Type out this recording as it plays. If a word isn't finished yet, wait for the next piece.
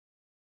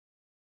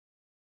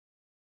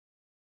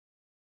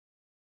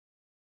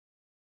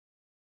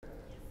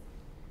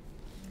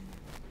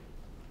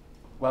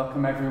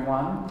Welcome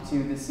everyone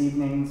to this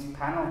evening's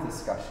panel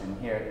discussion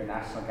here at the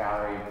National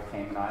Gallery of the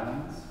Cayman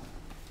Islands.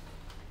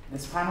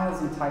 This panel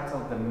is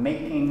entitled The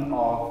Making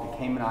of the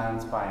Cayman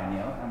Islands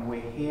Biennial, and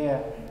we're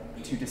here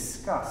to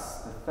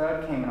discuss the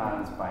third Cayman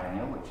Islands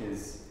Biennial, which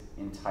is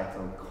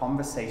entitled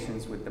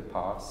Conversations with the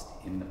Past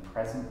in the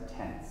Present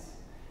Tense.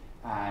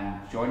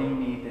 And joining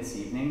me this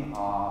evening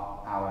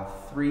are our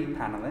three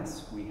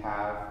panelists. We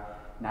have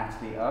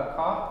Natalie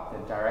Urquhart,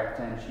 the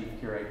Director and Chief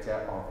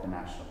Curator of the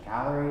National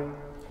Gallery.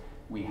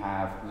 We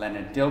have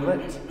Leonard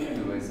Dilbert,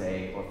 who is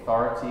an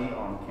authority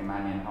on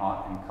Caymanian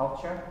art and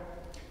culture,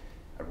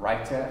 a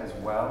writer as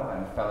well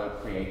and fellow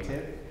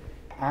creative.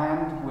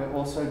 And we're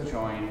also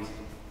joined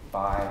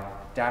by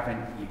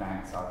Davin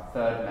Ebanks, our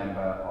third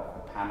member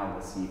of the panel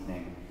this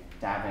evening.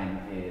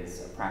 Davin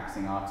is a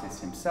practicing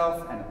artist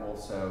himself and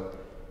also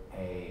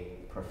a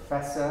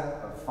professor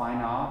of fine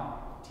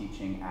art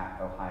teaching at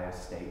Ohio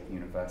State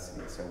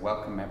University. So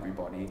welcome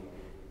everybody.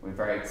 We're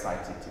very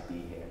excited to be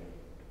here.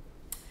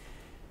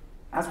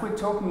 As we're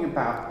talking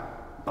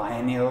about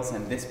biennials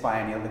and this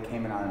biennial, the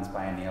Cayman Islands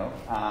Biennial,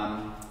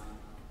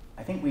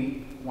 I think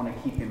we want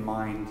to keep in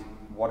mind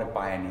what a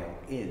biennial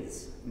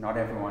is. Not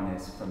everyone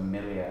is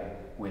familiar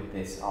with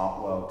this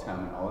art world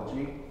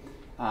terminology.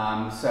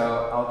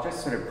 So I'll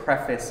just sort of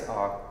preface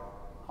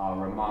our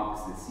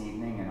remarks this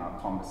evening and our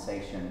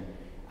conversation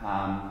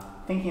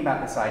thinking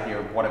about this idea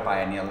of what a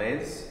biennial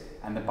is,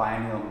 and the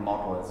biennial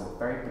model is a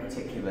very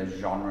particular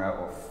genre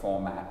or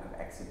format of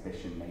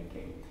exhibition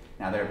making.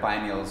 Now, there are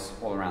biennials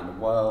all around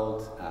the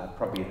world.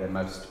 Probably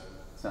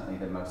certainly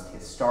the most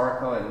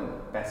historical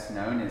and best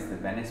known is the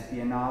Venice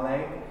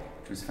Biennale,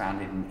 which was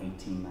founded in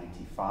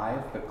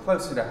 1895. But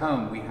closer to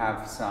home, we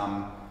have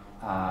some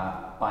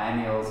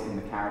biennials in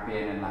the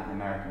Caribbean and Latin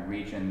American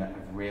region that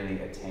have really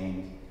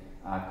attained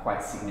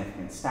quite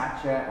significant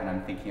stature. And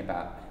I'm thinking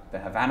about the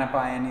Havana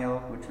Biennial,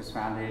 which was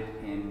founded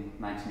in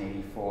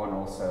 1984, and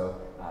also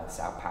the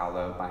Sao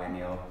Paulo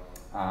Biennial,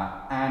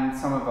 and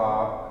some of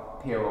our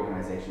peer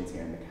organizations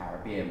here in the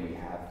Caribbean. We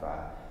have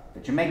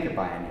the Jamaica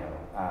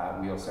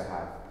Biennial. We also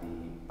have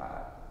the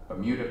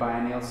Bermuda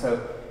Biennial.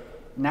 So,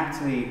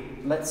 Natalie,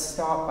 let's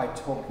start by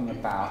talking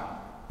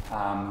about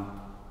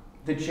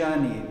the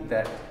journey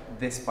that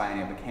this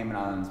biennial, the Cayman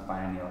Islands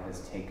Biennial, has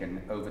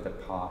taken over the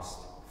past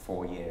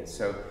 4 years.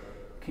 So,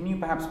 can you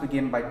perhaps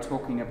begin by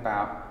talking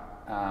about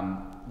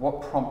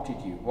what prompted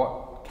you,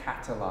 what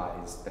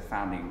catalyzed the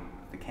founding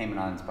the Cayman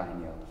Islands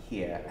Biennial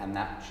here, and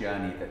that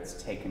journey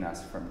that's taken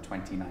us from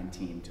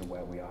 2019 to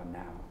where we are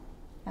now?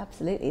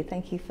 Absolutely.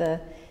 Thank you for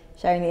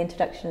sharing the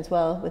introduction as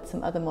well with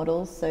some other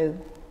models, so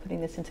putting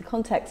this into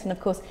context. And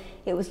of course,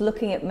 it was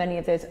looking at many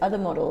of those other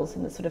models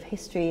and the sort of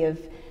history of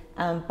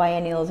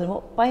biennials and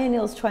what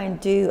biennials try and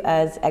do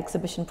as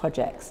exhibition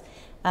projects.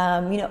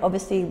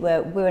 Obviously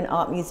we're an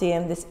art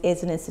museum. This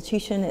is an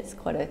institution. It's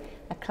quite a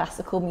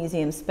classical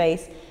museum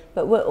space,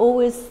 but we're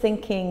always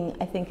thinking,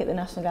 I think, at the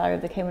National Gallery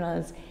of the Cayman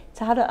Islands,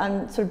 to how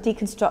to sort of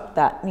deconstruct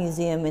that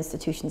museum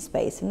institution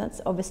space. And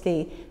that's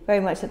obviously very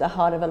much at the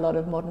heart of a lot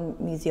of modern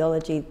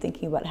museology,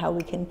 thinking about how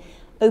we can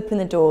open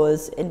the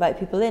doors, invite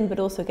people in, but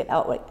also get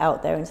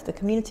out there into the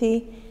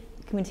community.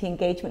 Community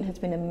engagement has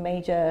been a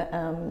major,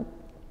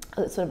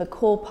 sort of a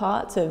core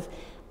part of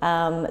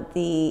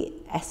the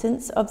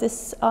essence of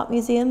this art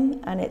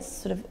museum and its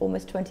sort of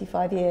almost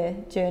 25-year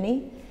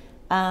journey.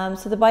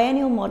 So the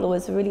biennial model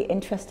was a really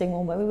interesting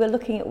one where we were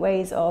looking at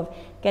ways of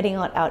getting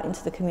art out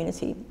into the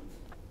community.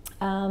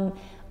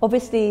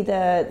 Obviously,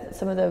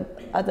 some of the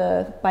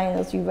other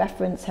biennials you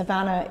reference,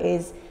 Havana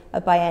is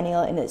a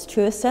biennial in its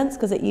truest sense,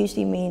 because it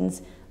usually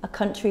means a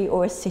country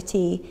or a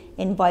city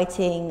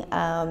inviting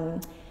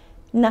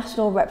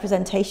national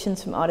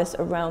representations from artists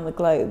around the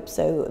globe.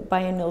 So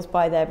biennials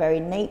by their very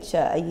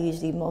nature are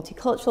usually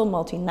multicultural,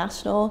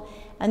 multinational,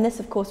 and this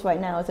of course right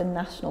now is a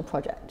national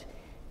project.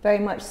 Very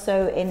much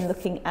so in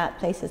looking at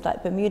places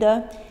like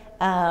Bermuda.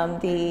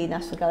 The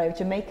National Gallery of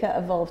Jamaica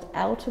evolved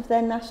out of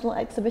their national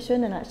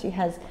exhibition and actually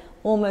has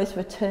almost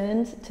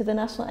returned to the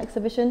national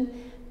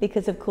exhibition,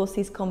 because of course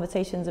these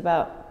conversations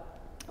about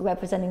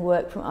representing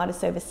work from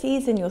artists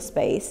overseas in your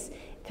space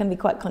can be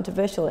quite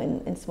controversial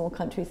in small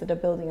countries that are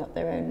building up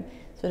their own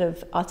sort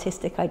of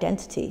artistic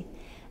identity.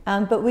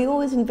 But we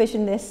always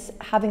envision this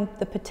having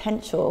the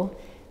potential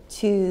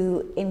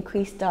to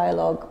increase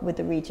dialogue with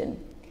the region.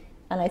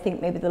 And I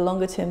think maybe the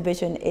longer term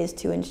vision is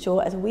to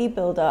ensure, as we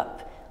build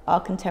up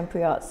our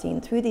contemporary art scene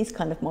through these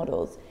kind of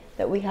models,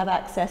 that we have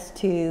access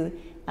to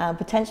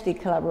potentially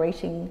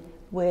collaborating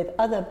with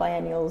other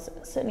biennials,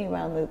 certainly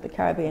around the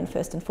Caribbean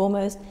first and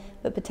foremost,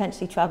 but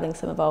potentially traveling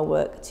some of our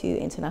work to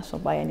international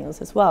biennials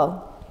as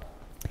well.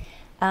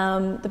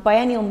 The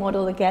biennial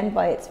model, again,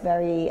 by its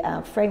very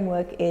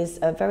framework, is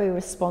a very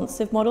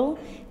responsive model.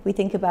 We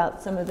think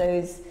about some of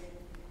those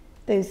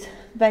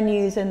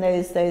venues and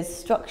those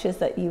structures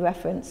that you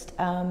referenced.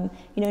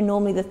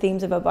 Normally the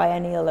themes of a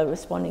biennial are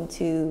responding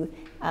to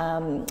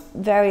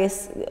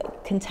various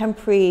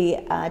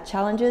contemporary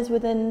challenges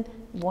within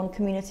one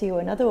community or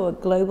another, or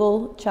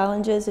global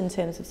challenges in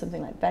terms of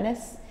something like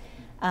Venice.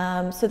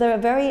 So there are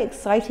very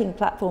exciting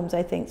platforms,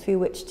 I think, through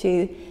which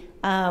to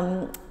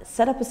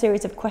set up a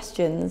series of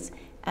questions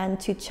and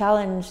to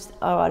challenge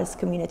our artist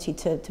community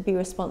to be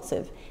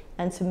responsive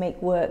and to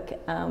make work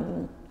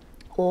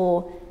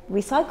or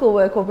recycle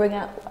work or bring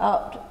out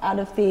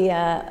of the,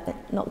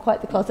 not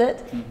quite the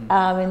closet,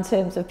 in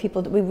terms of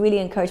people. We really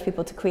encourage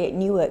people to create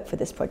new work for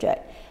this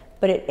project,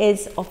 but it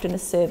is often a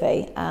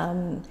survey.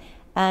 And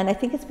I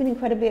think it's been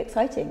incredibly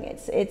exciting.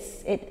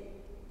 It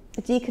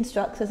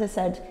deconstructs, as I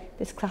said,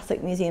 this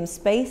classic museum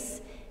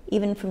space.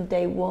 Even from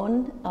day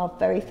one, our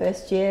very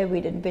first year,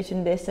 we'd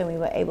envisioned this and we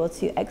were able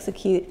to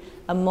execute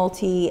a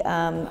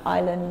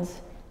multi-island,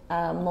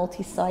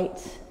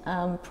 multi-site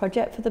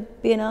project for the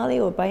Biennale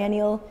or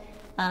Biennial.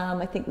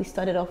 I think we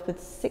started off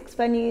with 6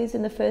 venues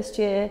in the first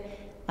year.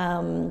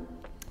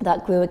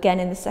 That grew again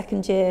in the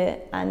second year.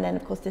 And then,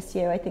 of course, this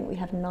year, I think we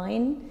have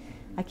 9.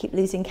 I keep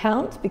losing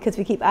count because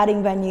we keep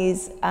adding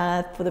venues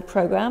for the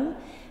program.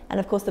 And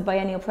of course, the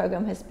biennial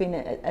program has been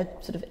a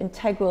sort of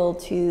integral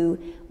to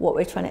what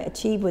we're trying to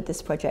achieve with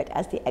this project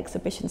as the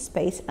exhibition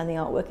space and the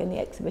artwork in the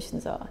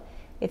exhibitions are.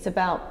 It's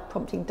about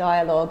prompting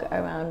dialogue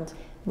around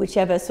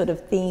whichever sort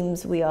of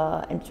themes we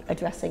are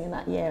addressing in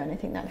that year. And I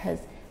think that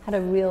has had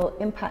a real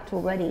impact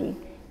already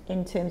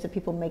in terms of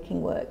people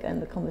making work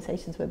and the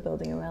conversations we're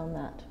building around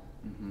that.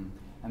 Mm-hmm.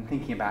 And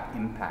thinking about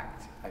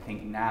impact, I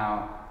think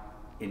now,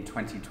 in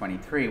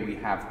 2023, we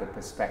have the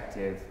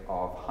perspective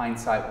of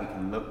hindsight. We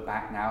can look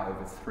back now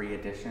over 3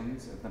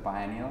 editions of the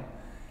Biennial.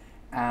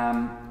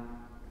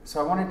 So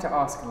I wanted to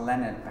ask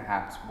Leonard,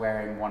 perhaps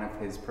wearing one of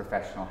his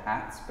professional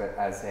hats, but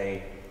as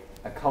a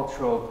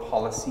cultural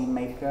policy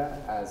maker,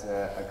 as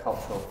a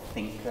cultural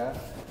thinker,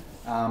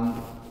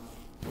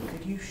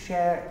 could you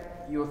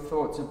share your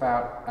thoughts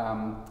about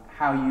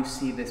how you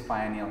see this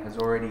Biennial has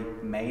already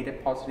made a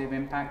positive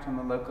impact on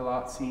the local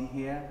art scene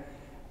here,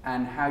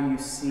 and how you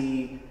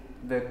see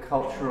the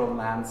cultural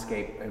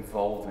landscape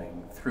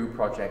evolving through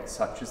projects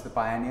such as the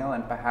Biennial,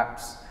 and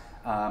perhaps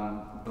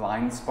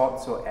blind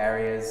spots or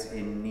areas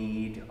in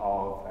need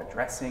of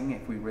addressing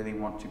if we really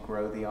want to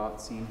grow the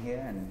art scene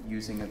here, and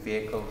using a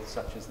vehicle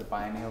such as the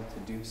Biennial to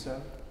do so?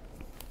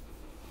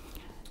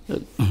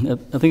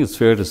 I think it's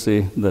fair to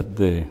say that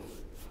the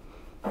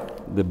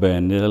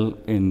Biennial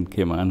in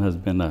Cayman has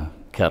been a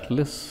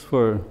catalyst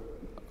for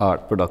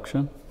art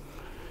production.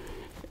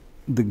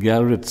 The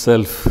gallery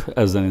itself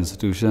as an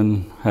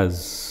institution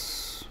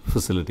has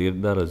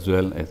facilitated that as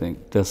well. I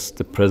think just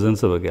the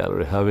presence of a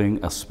gallery,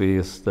 having a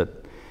space that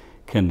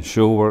can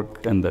show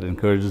work and that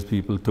encourages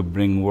people to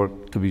bring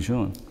work to be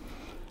shown.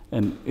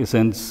 And in a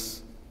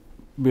sense,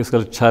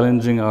 basically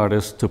challenging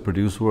artists to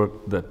produce work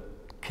that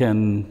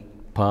can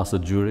pass a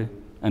jury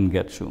and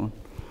get shown.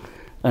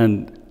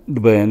 And the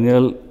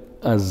Biennial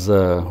as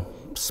a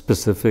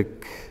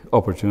specific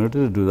opportunity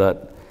to do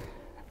that,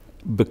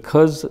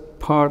 because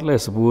partly, I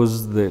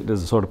suppose,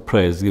 there's a sort of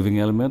prize-giving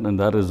element, and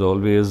that is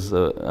always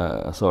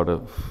a sort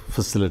of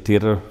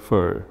facilitator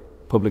for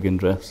public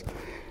interest.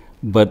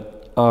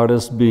 But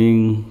artists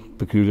being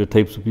peculiar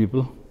types of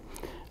people,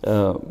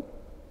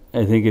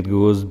 I think it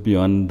goes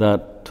beyond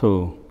that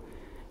to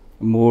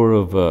more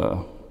of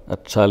a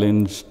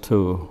challenge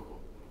to,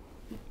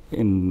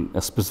 in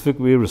a specific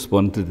way,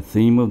 respond to the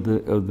theme of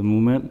the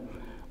movement,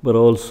 but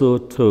also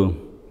to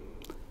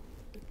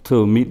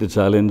meet the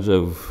challenge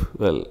of,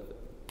 well,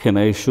 can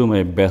I show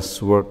my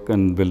best work,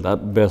 and will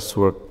that best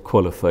work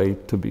qualify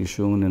to be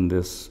shown in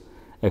this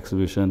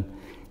exhibition,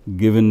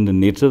 given the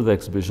nature of the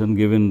exhibition,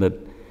 given that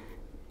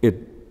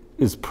it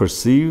is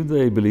perceived,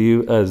 I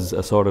believe, as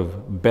a sort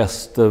of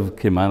best of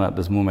Cayman at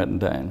this moment in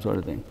time, sort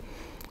of thing.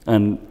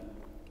 And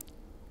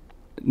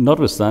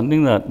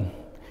notwithstanding that,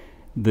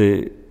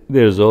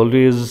 there's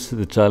always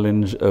the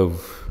challenge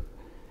of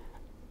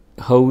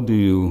how do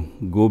you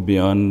go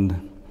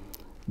beyond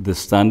the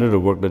standard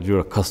of work that you're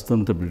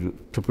accustomed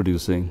to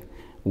producing.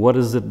 What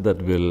is it that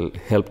will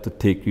help to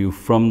take you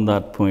from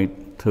that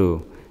point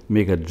to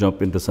make a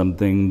jump into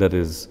something that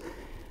is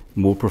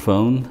more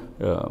profound,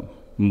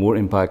 more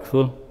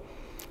impactful?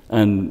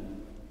 And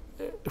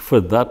for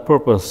that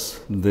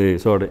purpose, the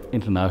sort of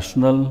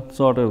international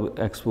sort of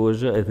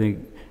exposure, I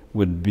think,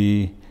 would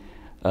be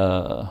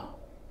a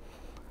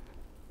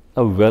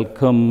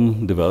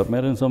welcome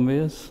development in some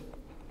ways.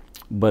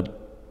 But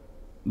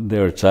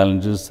there are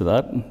challenges to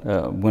that,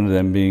 one of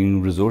them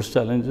being resource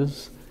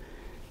challenges.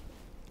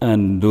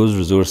 And those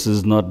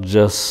resources, not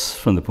just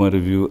from the point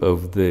of view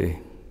of the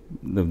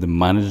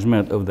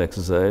management of the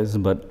exercise,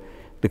 but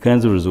the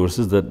kinds of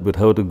resources that would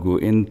have to go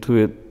into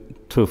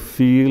it to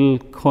feel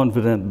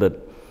confident that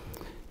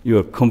you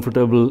are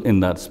comfortable in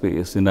that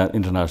space, in that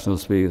international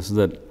space,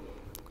 that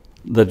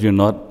you're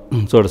not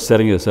sort of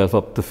setting yourself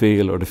up to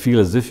fail or to feel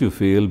as if you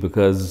fail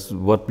because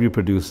what you're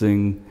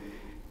producing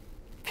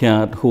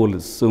can't hold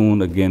its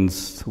own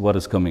against what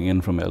is coming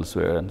in from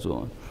elsewhere and so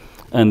on.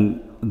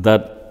 And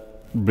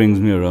that brings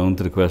me around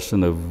to the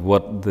question of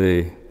what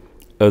the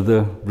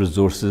other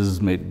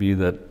resources might be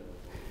that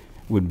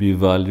would be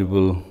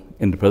valuable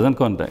in the present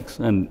context.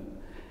 And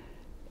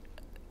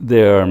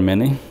there are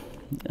many.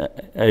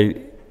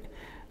 I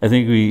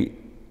think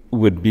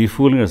would be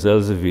fooling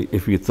ourselves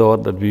if we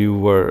thought that we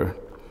were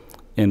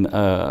in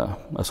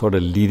a sort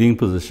of leading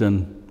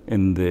position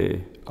in the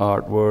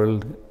art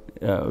world,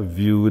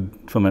 viewed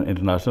from an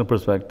international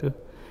perspective.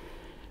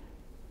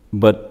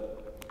 But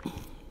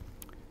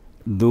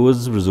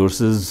those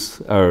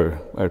resources are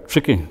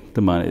tricky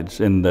to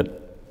manage in that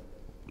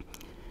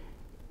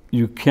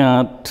you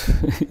can't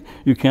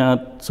you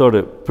can't sort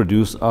of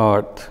produce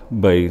art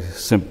by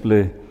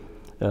simply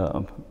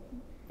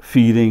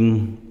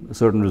feeding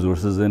certain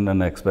resources in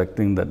and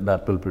expecting that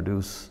that will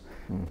produce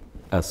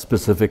a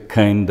specific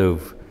kind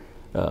of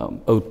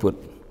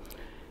output.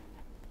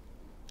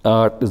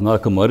 Art is not a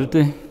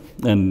commodity,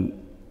 and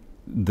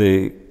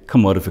the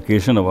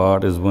commodification of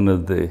art is one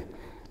of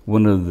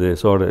the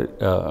sort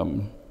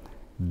of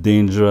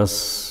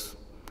dangerous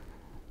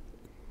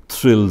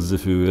thrills,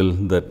 if you will,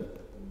 that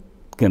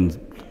can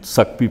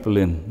suck people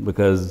in,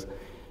 because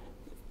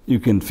you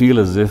can feel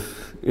as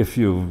if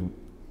you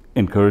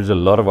encourage a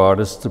lot of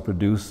artists to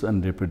produce,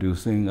 and they're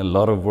producing a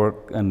lot of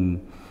work,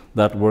 and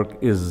that work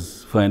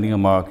is finding a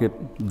market,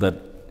 that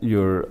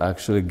you're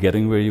actually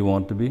getting where you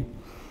want to be.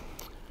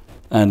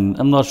 And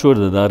I'm not sure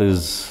that that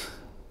is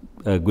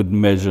a good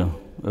measure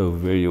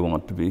of where you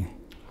want to be.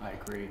 I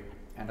agree.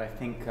 And I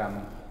think,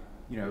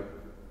 you know,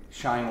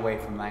 shying away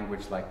from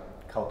language like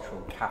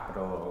cultural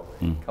capital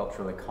or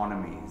cultural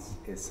economies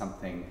is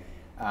something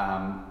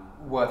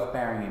worth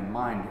bearing in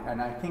mind.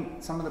 And I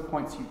think some of the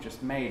points you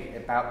just made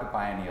about the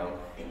biennial,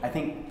 I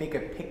think bigger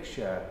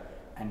picture,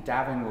 and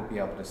Davin will be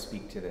able to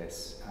speak to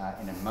this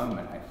in a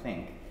moment, I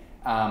think.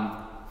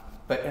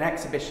 But an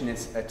exhibition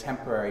is a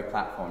temporary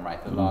platform,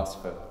 right, that lasts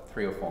for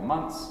 3 or 4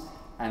 months.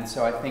 And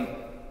so I think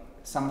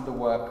some of the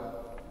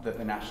work that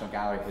the National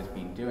Gallery has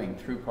been doing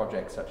through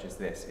projects such as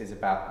this is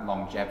about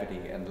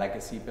longevity and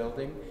legacy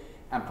building,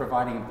 and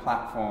providing a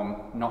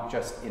platform not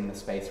just in the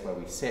space where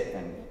we sit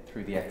and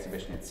through the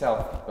exhibition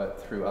itself,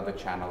 but through other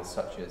channels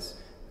such as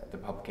the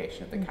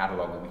publication of the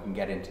catalogue, and we can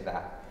get into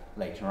that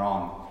later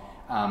on.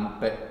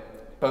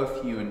 But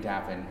both you and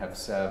Davin have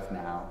served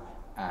now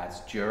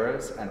as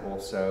jurors, and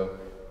also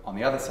on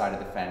the other side of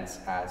the fence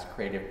as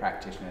creative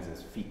practitioners,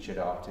 as featured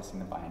artists in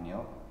the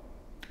biennial.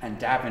 And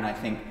Davin, I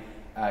think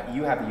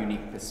you have a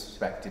unique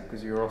perspective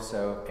because you're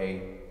also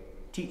a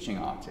teaching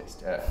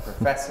artist, a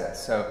professor.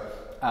 So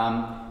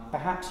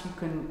perhaps you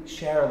can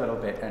share a little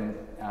bit, and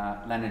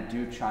Leonard,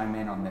 do chime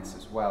in on this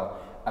as well,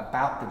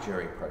 about the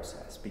jury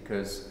process,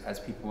 because as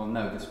people will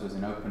know, this was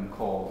an open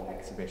call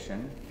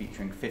exhibition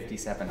featuring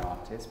 57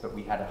 artists, but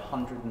we had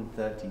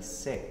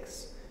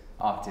 136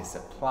 artists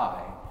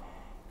apply,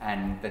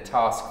 and the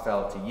task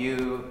fell to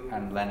you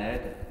and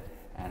Leonard,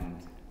 and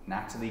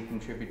Natalie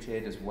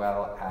contributed, as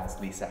well as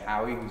Lisa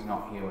Howie, who's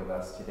not here with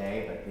us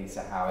today, but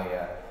Lisa Howie,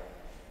 a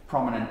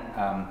prominent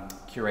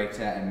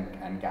curator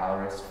and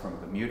gallerist from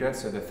Bermuda.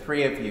 So the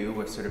three of you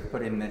were sort of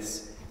put in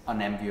this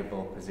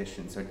unenviable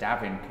position. So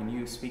Davin, can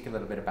you speak a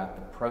little bit about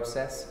the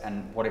process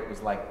and what it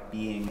was like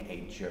being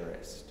a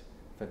jurist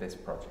for this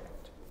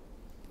project?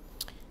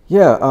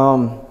 Yeah,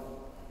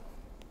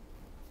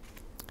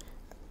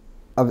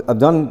 I've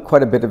done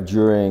quite a bit of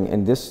jurying,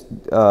 and this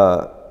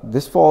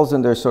falls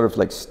under sort of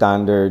like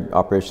standard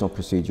operational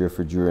procedure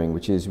for jurying,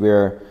 which is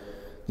where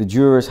the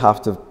jurors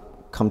have to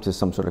come to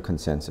some sort of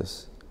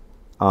consensus.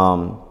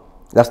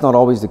 That's not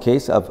always the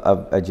case.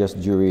 I just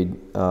juried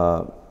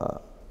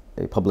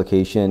a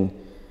publication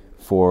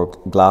for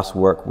glass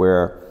work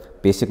where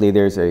basically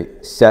there's a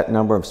set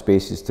number of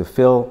spaces to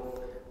fill,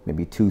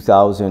 maybe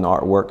 2,000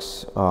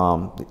 artworks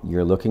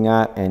you're looking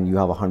at, and you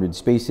have 100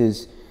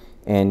 spaces,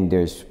 and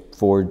there's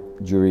 4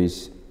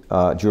 jurors,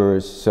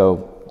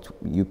 so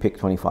you pick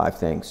 25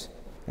 things,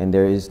 and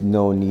there is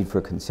no need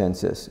for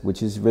consensus,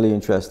 which is really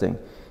interesting.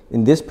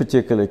 In this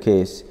particular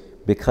case,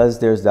 because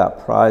there's that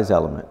prize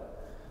element,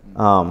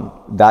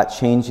 that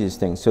changes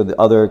things. So the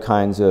other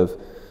kinds of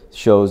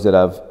shows that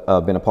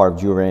I've been a part of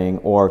jurying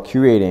or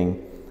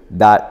curating,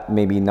 that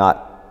maybe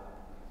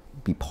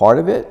not be part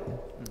of it.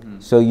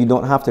 So you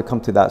don't have to come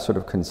to that sort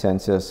of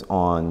consensus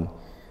on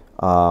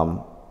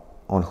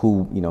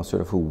who, you know,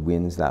 sort of who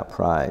wins that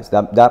prize.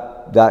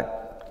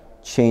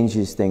 That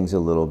changes things a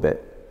little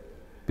bit,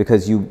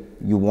 because you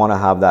want to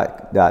have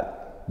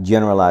that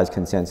generalized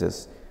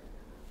consensus.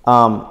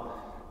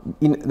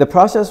 You know, the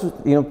process was,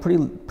 you know,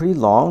 pretty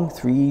long,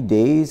 3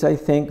 days, I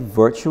think,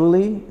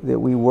 virtually, that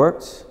we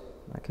worked.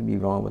 I could be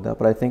wrong with that,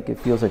 but I think it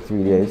feels like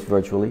 3 days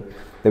virtually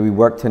that we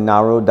worked to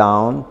narrow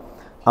down.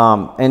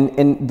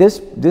 And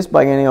this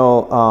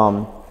biennial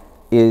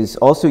is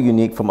also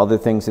unique from other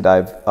things that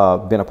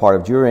I've been a part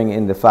of jurying,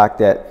 in the fact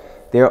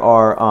that there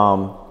are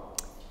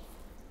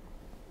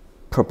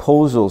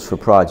proposals for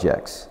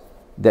projects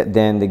that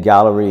then the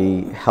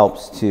gallery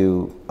helps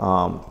to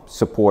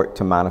support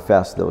to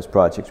manifest those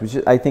projects, which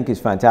I think is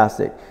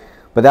fantastic.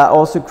 But that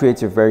also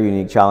creates a very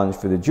unique challenge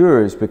for the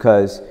jurors,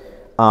 because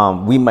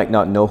we might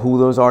not know who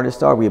those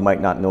artists are, we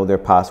might not know their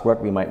past work,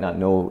 we might not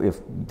know if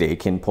they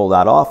can pull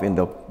that off in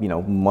the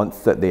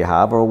month that they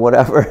have or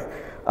whatever.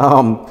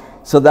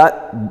 So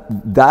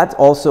that's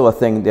also a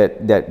thing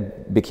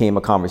that became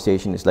a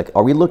conversation. It's like,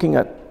 are we looking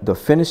at the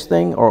finished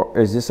thing, or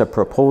is this a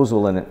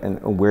proposal,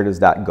 and where does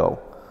that go?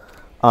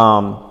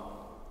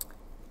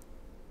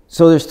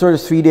 So there's sort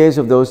of 3 days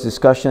of those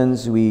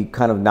discussions. We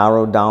kind of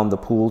narrowed down the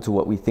pool to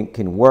what we think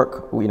can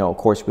work. You know, of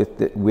course,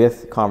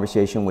 with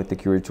conversation with the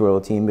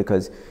curatorial team,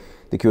 because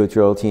the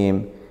curatorial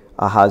team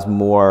has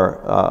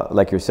more,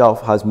 like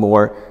yourself, has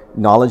more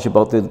knowledge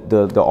about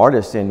the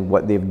artists and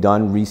what they've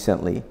done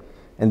recently.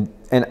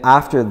 And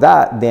after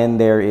that, then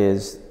there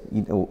is,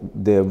 you know,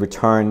 the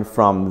return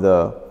from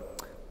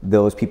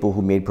those people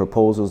who made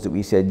proposals that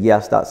we said,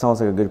 yes, that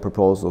sounds like a good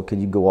proposal. Could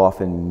you go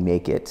off and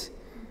make it?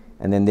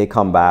 And then they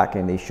come back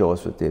and they show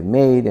us what they've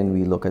made, and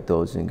we look at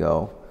those and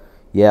go,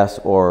 yes,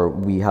 or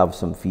we have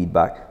some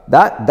feedback.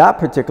 That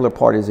particular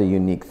part is a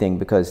unique thing,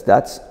 because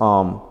that's,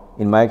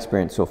 in my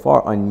experience so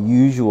far,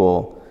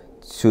 unusual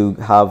to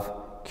have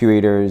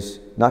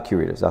not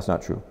curators, that's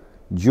not true,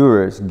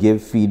 jurors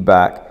give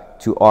feedback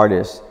to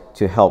artists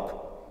to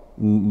help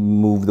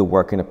move the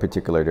work in a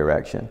particular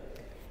direction.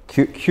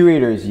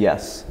 Curators,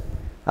 yes.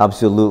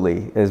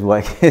 Absolutely, is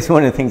one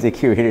of the things that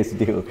curators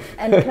do.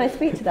 And can I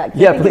speak to that?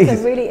 Yeah, I think please.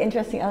 It's a really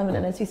interesting element,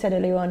 and as you said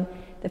earlier on,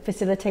 the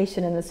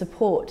facilitation and the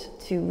support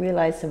to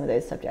realize some of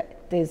those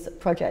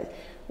projects.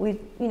 We,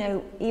 you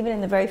know, even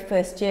in the very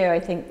first year, I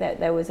think that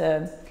there was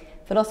a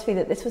philosophy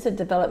that this was a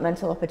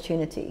developmental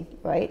opportunity,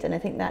 right? And I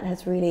think that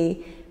has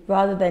really,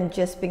 rather than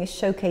just being a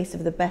showcase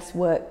of the best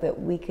work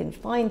that we can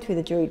find through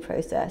the jury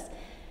process,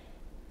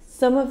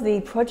 some of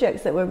the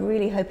projects that we're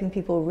really hoping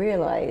people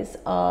realize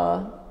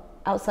are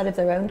outside of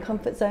their own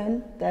comfort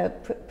zone. They're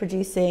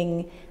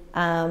producing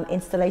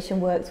installation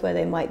works where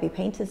they might be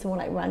painters. Someone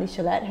like Randy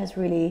Chalette has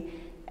really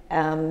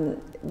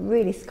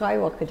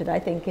skyrocketed, I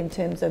think, in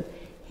terms of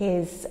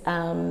his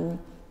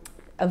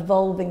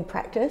evolving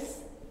practice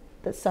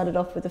that started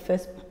off with the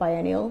first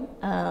biennial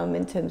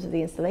in terms of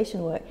the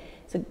installation work.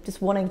 So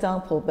just one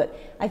example, but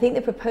I think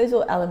the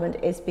proposal element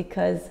is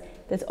because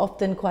there's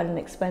often quite an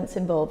expense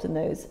involved in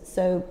those.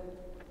 So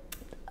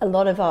a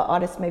lot of our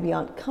artists maybe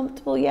aren't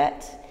comfortable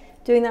yet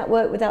doing that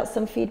work without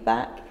some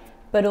feedback,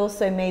 but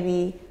also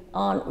maybe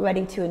aren't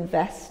ready to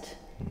invest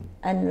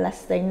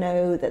unless they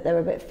know that they're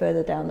a bit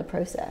further down the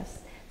process.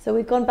 So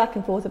we've gone back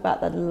and forth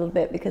about that a little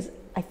bit, because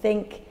I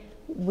think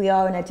we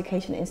are an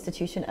education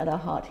institution at our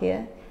heart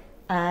here,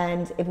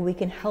 and if we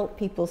can help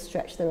people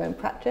stretch their own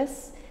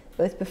practice,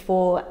 both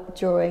before,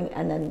 during,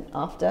 and then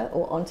after,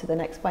 or on to the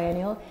next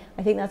biennial,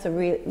 I think that's a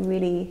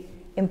really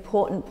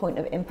important point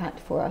of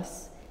impact for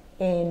us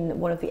in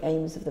one of the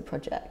aims of the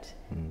project.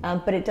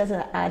 But it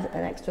doesn't add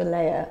an extra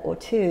layer or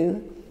two,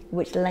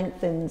 which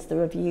lengthens the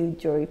review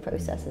jury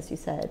process, as you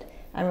said,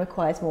 and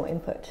requires more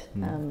input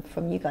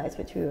from you guys,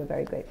 which we were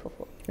very grateful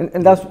for.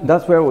 And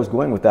that's where I was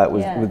going with that,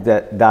 was with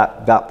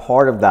that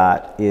part of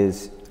that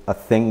is a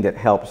thing that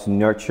helps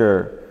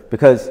nurture,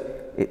 because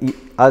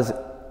as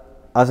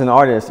an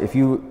artist, if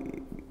you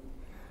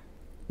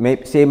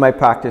say my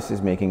practice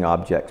is making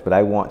objects, but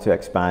I want to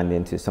expand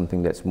into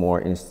something that's more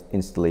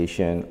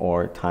installation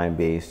or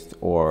time-based,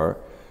 or,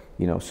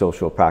 you know,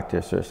 social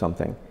practice or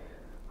something,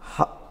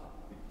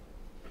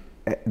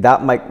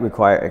 that might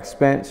require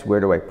expense. Where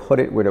do I put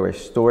it? Where do I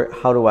store it?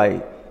 How do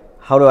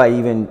I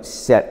even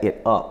set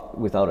it up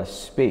without a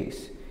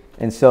space?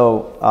 And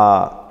so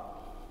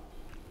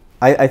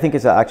I think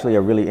it's actually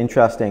a really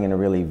interesting and a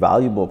really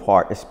valuable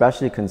part,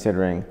 especially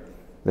considering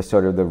the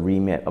sort of the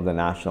remit of the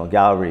National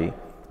Gallery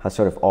has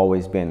sort of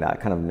always been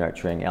that kind of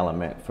nurturing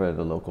element for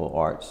the local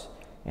arts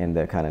and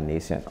the kind of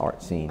nascent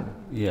art scene.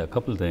 Yeah, a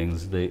couple of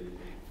things.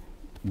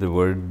 The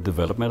word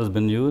development has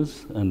been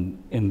used,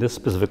 and in this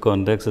specific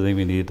context, I think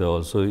we need to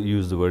also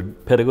use the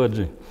word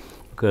pedagogy,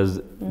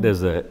 because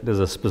there's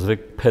a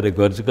specific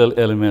pedagogical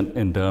element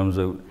in terms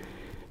of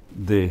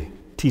the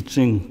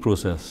teaching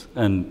process,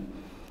 and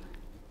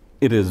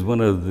it is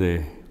one of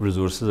the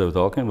resources I was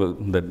talking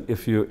about, that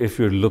if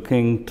you're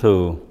looking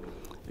to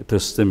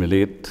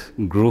stimulate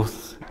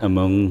growth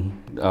among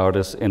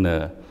artists in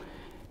a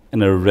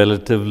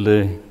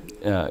relatively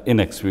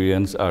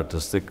inexperienced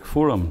artistic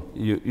forum,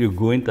 you're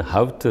going to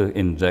have to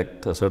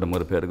inject a certain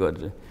amount of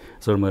pedagogy, a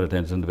certain amount of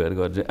attention to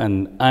pedagogy,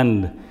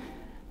 and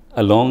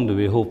along the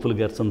way, hopefully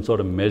get some sort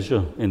of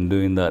measure in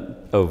doing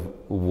that of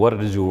what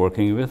it is you're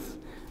working with,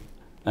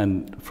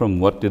 and from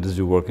what it is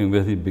you're working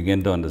with, you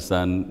begin to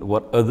understand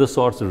what other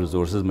sorts of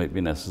resources might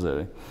be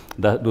necessary.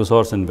 Those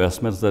sorts of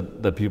investments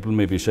that people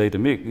may be shy to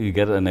make, you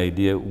get an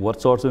idea what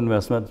sorts of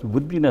investments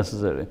would be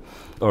necessary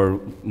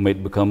or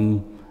might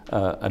become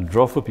a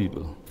draw for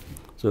people.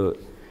 So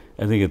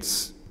I think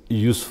it's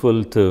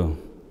useful to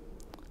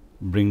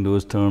bring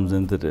those terms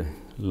into the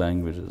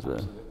language as well.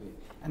 Absolutely.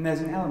 And there's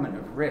an element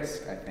of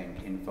risk, I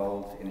think,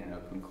 involved in an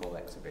open call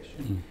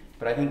exhibition.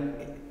 But I think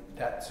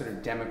that sort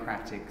of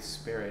democratic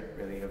spirit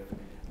really of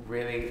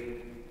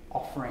really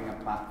offering a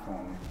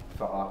platform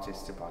for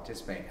artists to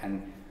participate.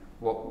 And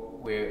what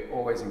we're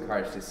always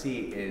encouraged to see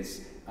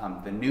is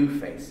the new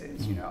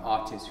faces, you know,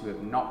 artists who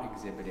have not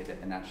exhibited at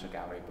the National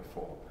Gallery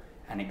before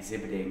and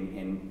exhibiting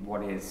in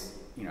what is,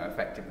 you know,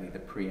 effectively the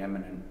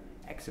preeminent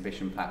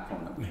exhibition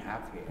platform that we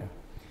have here.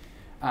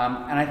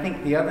 And I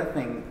think the other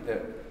thing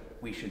that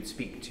we should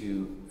speak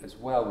to as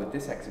well with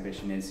this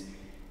exhibition is,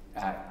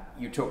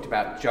 you talked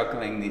about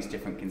juggling these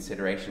different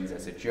considerations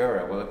as a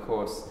juror. Well, of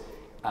course,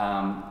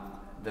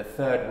 the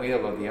third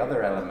wheel, or the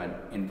other element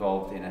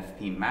involved in a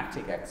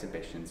thematic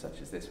exhibition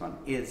such as this one,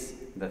 is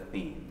the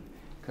theme.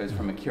 Because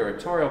from a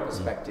curatorial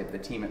perspective, the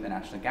team at the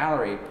National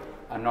Gallery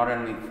are not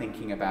only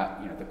thinking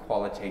about, the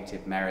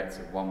qualitative merits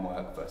of one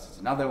work versus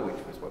another,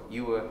 which was what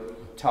you were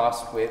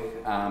tasked with,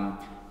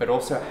 but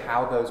also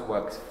how those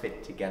works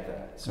fit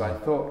together. So I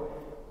thought,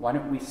 why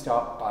don't we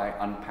start by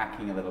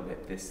unpacking a little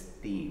bit this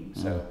theme?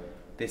 So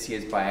this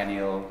year's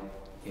biennial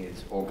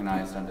is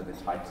organized under the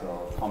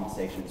title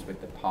Conversations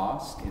with the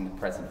Past in the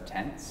Present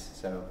Tense.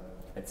 So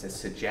it's a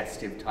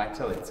suggestive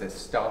title, it's a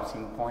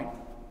starting point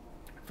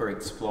for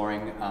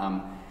exploring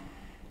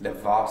the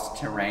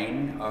vast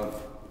terrain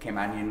of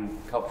Caymanian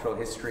cultural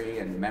history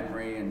and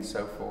memory and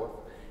so forth.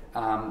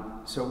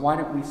 So why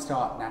don't we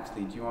start,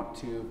 Natalie, do you want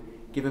to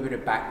give a bit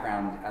of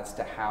background as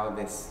to how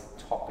this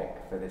topic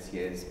for this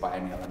year's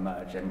biennial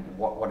emerged and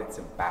what it's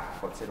about,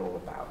 what's it all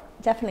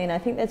about? Definitely, and I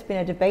think there's been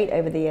a debate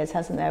over the years,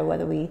 hasn't there,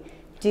 whether we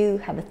do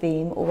have a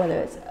theme or whether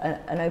it's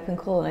an open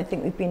call, and I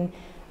think we've been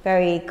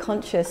very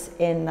conscious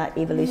in that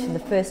evolution. The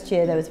first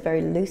year there was a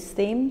very loose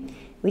theme.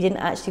 We didn't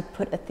actually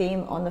put a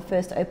theme on the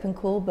first open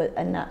call, but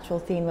a natural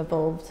theme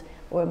evolved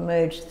or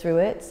emerged through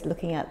it,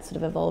 looking at sort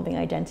of evolving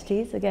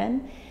identities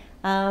again.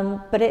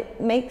 But it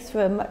makes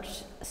for a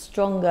much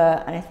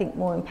stronger and I think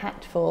more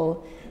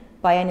impactful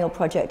biennial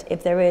project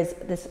if there is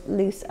this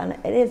loose, and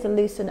it is a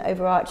loose and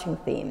overarching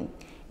theme.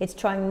 It's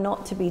trying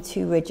not to be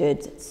too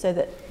rigid so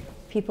that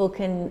people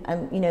can,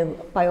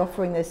 by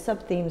offering those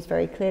sub-themes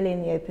very clearly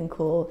in the open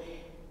call,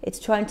 it's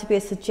trying to be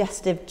a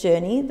suggestive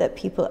journey that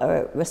people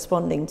are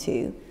responding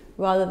to,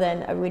 rather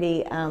than a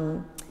really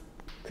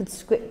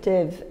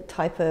conscriptive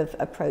type of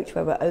approach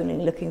where we're only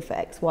looking for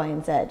X, Y,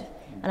 and Z.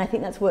 And I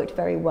think that's worked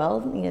very well.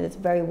 There's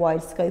very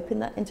wide scope in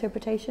that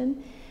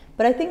interpretation.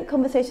 But I think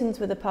Conversations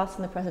with the Past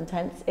and the Present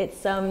Tense,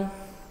 it's,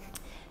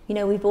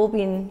 we've all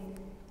been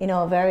in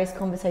our various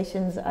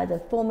conversations, either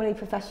formally,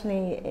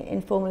 professionally,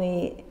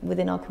 informally,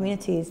 within our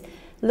communities,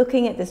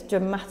 looking at this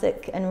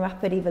dramatic and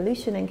rapid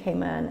evolution in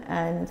Cayman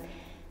and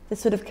the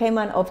sort of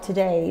Cayman of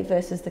today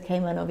versus the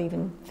Cayman of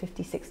even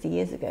 50, 60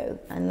 years ago.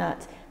 And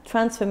that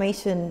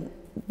transformation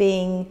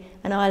being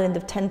an island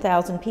of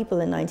 10,000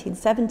 people in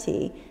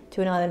 1970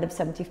 to an island of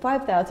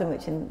 75,000,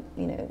 which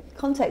in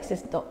context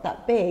is not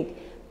that big,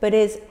 but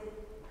is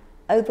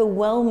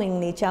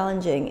overwhelmingly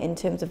challenging in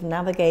terms of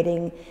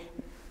navigating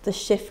the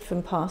shift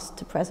from past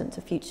to present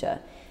to future.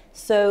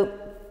 So,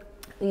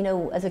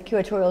 as a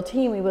curatorial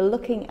team, we were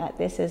looking at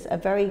this as a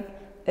very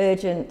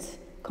urgent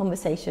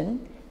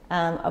conversation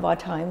of our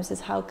times,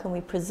 is how can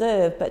we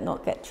preserve but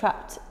not get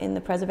trapped in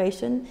the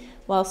preservation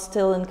while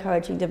still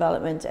encouraging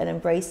development and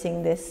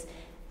embracing this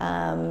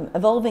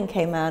evolving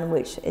Cayman,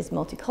 which is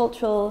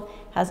multicultural,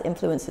 has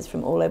influences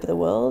from all over the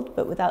world,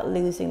 but without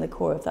losing the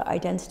core of that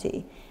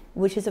identity,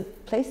 which is a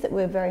place that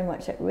we're very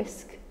much at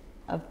risk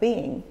of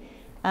being.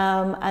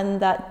 And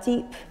that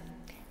deep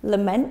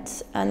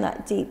lament and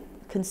that deep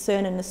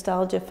concern and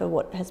nostalgia for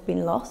what has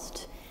been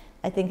lost,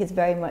 I think is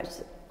very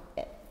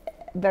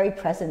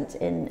present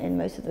in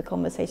most of the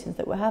conversations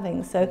that we're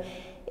having. So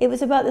it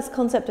was about this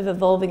concept of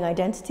evolving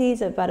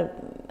identities, about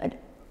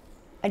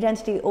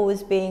identity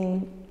always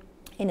being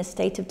in a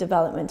state of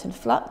development and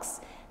flux,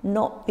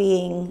 not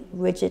being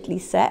rigidly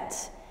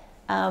set,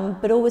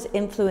 but always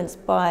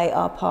influenced by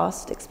our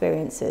past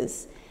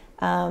experiences.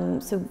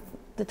 So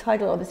the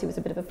title obviously was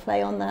a bit of a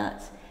play on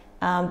that,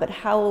 but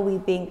how are we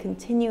being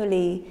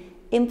continually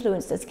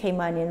influenced as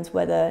Caymanians,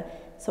 whether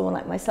someone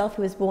like myself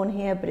who was born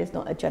here but is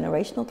not a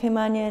generational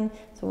Caymanian,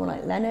 someone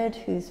like Leonard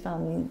whose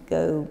family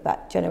go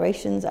back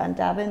generations, and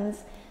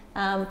Davin's,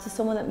 to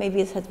someone that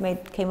maybe has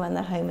made Cayman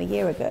their home a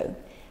year ago.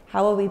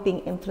 How are we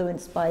being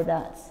influenced by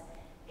that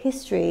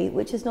history,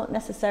 which is not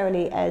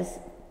necessarily as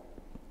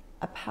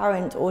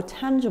apparent or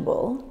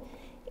tangible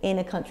in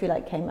a country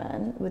like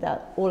Cayman,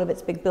 without all of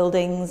its big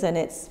buildings and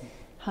its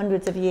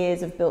hundreds of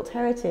years of built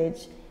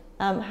heritage?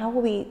 How are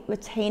we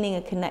retaining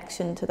a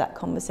connection to that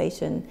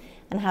conversation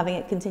and having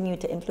it continue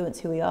to influence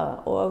who we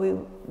are? Or are we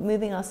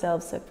moving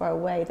ourselves so far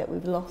away that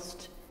we've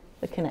lost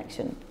the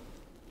connection?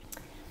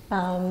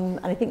 And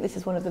I think this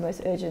is one of the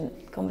most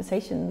urgent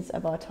conversations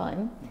of our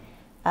time,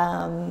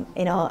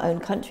 in our own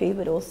country,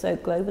 but also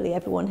globally.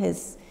 Everyone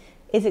is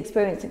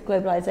experiencing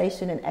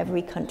globalization in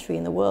every country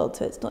in the world,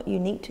 so it's not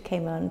unique to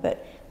Cayman,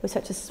 but we're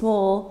such a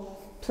small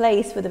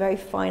place with a very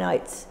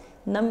finite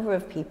number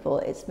of people,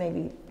 it's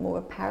maybe more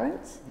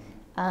apparent.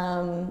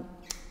 And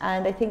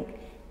I think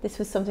this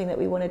was something that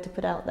we wanted to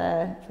put out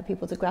there for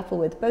people to grapple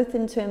with, both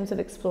in terms of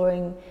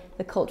exploring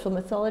the cultural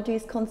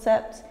mythologies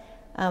concept.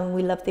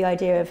 We love the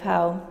idea of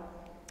how,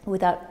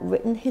 without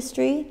written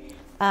history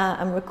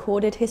and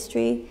recorded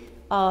history,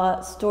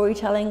 our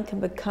storytelling can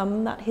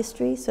become that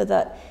history, so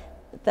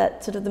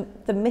that sort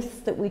of the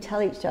myths that we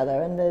tell each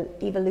other and the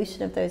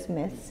evolution of those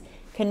myths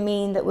can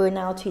mean that we're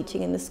now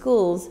teaching in the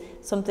schools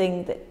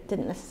something that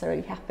didn't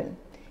necessarily happen,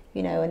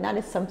 you know, and that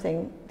is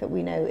something that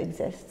we know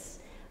exists.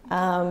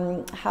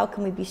 How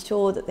can we be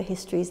sure that the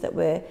histories that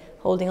we're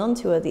holding on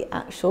to are the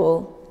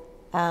actual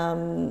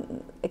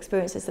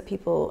experiences that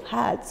people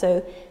had?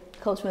 So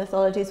cultural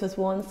mythologies was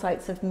one,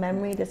 sites of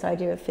memory, this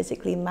idea of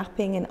physically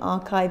mapping and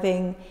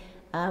archiving,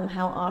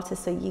 how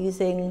artists are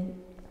using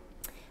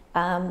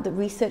the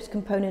research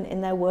component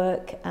in their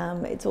work.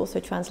 It's also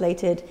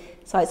translated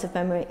sites of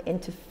memory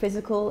into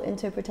physical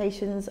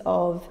interpretations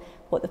of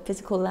what the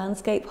physical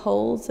landscape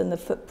holds and the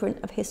footprint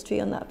of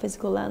history on that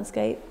physical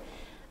landscape.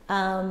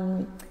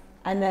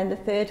 And then the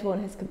third one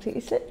has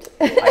completely slipped.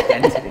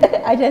 Identity.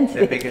 Identity.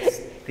 The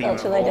biggest theme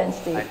Cultural of all.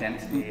 identity.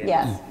 Identity.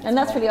 Yeah, and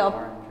that's really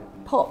our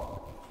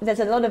pop. There's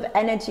a lot of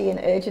energy and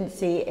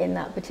urgency in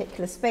that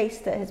particular space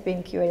that has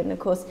been curated. And of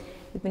course,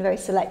 we've been very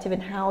selective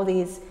in how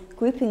these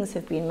groupings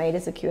have been made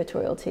as a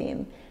curatorial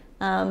team.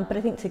 But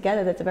I think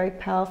together there's a very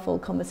powerful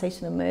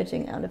conversation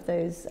emerging out of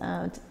those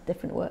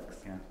different works.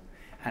 Yeah.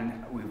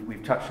 And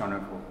we've touched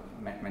on,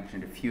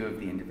 mentioned a few of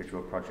the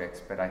individual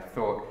projects, but I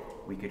thought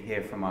we could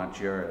hear from our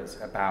jurors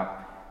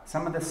about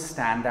some of the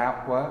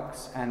standout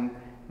works, and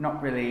not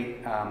really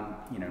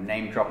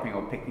name dropping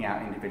or picking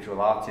out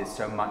individual artists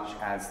so much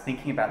as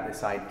thinking about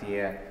this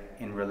idea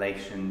in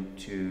relation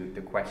to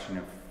the question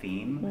of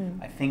theme.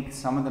 I think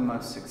some of the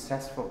most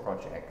successful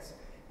projects,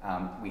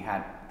 we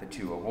had the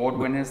 2 award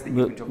winners that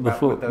you can talk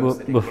about, with those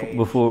that engaged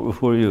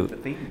before you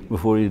develop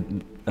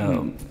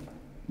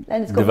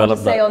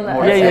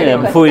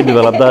that. Before you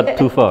develop that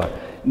too far.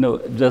 No,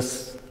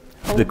 just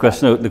the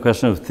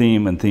question of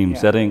theme and theme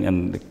setting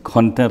and the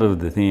content of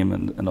the theme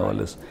and all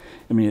this.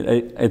 I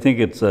mean, I think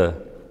it's a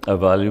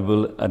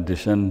valuable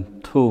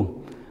addition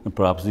to, and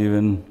perhaps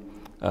even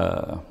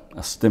a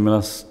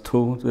stimulus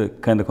to the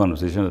kind of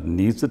conversation that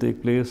needs to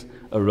take place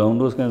around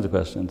those kinds of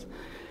questions,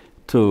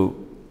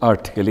 to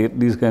articulate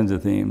these kinds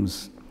of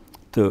themes,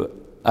 to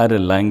add a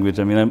language.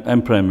 I mean,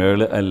 I'm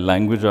primarily a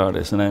language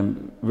artist, and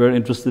I'm very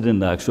interested in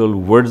the actual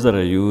words that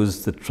are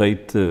used to try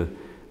to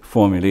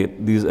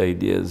formulate these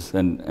ideas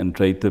and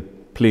try to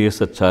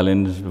place a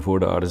challenge before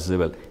the artist and say,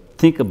 well,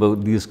 think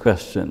about these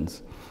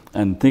questions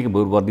and think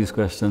about what these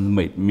questions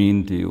might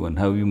mean to you and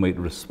how you might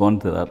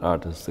respond to that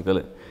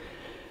artistically.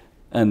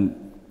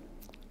 And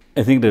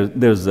I think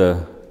there's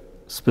a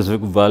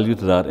specific value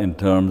to that in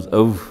terms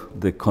of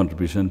the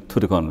contribution to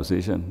the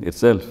conversation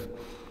itself,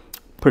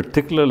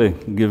 particularly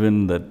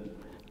given that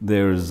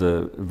there's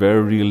a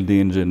very real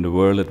danger in the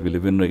world that we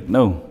live in right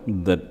now,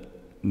 that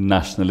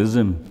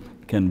nationalism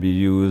can be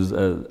used,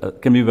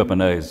 can be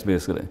weaponized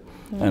basically,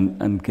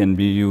 and can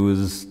be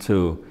used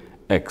to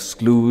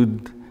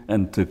exclude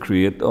and to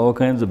create all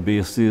kinds of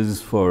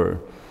bases for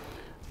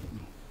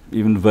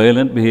even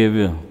violent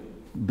behavior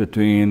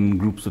between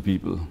groups of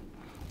people,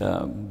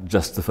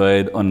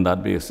 justified on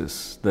that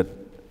basis, that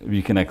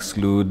we can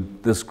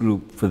exclude this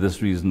group for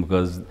this reason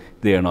because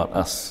they are not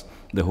us,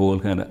 the whole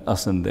kind of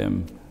us and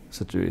them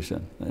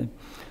situation, right?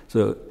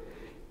 So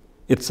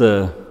it's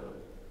a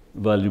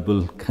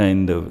valuable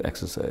kind of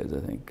exercise, I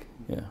think,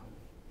 yeah.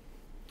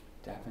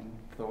 Davin,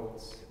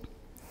 thoughts?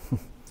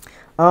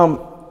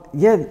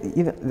 Yeah,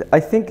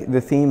 I think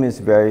the theme is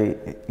very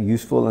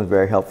useful and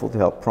very helpful to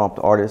help prompt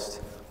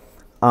artists.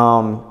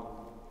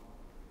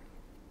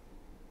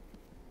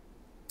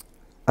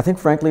 I think,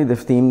 frankly, the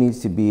theme needs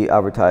to be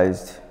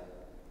advertised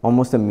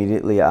almost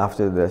immediately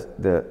after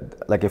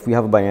like if we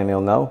have a biennial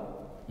now,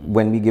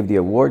 when we give the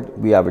award,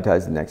 we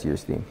advertise the next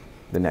year's theme,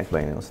 the next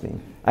biennial's theme.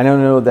 I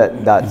don't know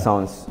that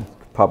sounds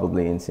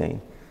probably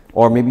insane,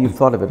 or maybe you've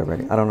thought of it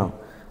already, I don't know.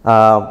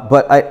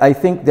 But I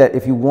think that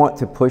if you want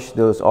to push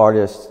those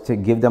artists, to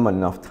give them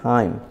enough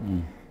time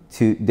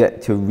to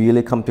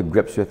really come to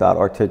grips with that,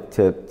 or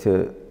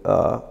to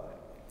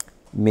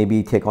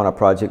maybe take on a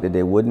project that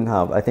they wouldn't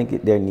have, I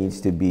think there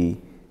needs to be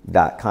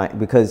that kind,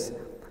 because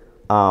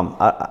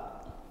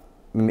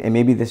and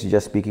maybe this is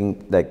just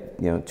speaking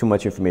too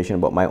much information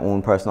about my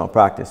own personal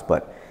practice,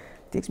 but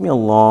it takes me a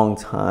long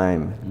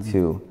time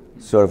to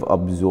sort of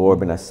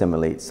absorb and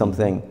assimilate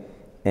something,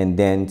 and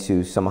then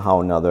to somehow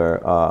or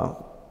another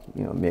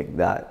make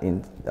that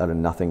out of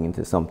nothing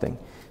into something.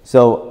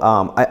 So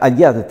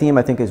yeah, the theme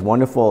I think is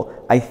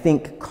wonderful. I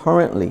think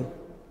currently,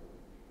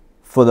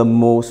 for the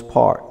most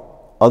part,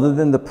 other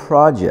than the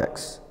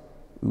projects,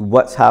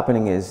 what's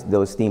happening is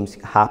those themes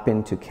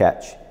happen to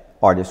catch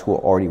artists who are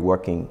already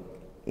working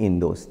in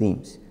those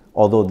themes.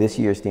 Although this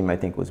year's theme I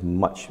think was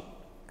much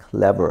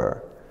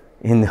cleverer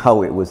in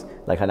how it was,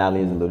 like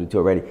Natalie has alluded to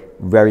already,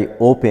 very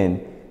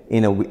open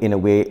in a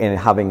way, and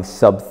having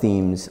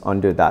sub-themes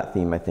under that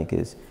theme I think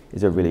is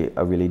a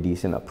really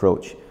decent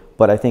approach.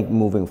 But I think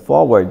moving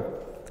forward,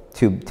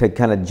 to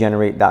kind of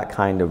generate that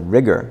kind of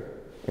rigor,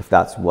 if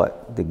that's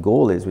what the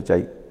goal is, which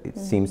it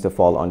seems to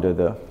fall under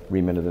the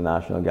remit of the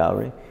National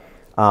Gallery,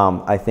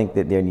 I think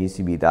that there needs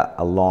to be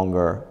a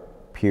longer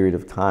period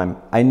of time.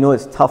 I know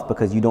it's tough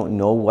because you don't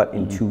know what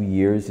in 2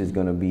 years is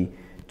going to be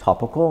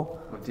topical.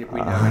 Well, did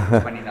we know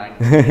in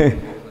 2019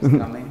 what was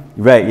coming?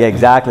 Right, yeah,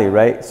 exactly,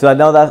 right. So I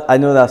know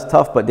that's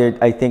tough, but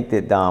I think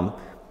that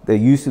the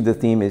use of the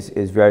theme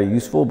is very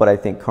useful, but I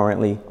think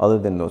currently, other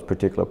than those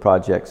particular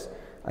projects,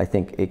 I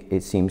think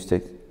it seems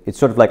to, it's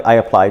sort of like I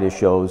apply to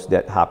shows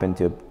that happen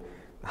to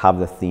have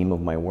the theme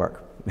of my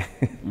work.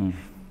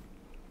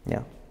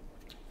 Yeah.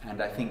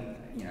 And I think,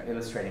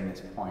 illustrating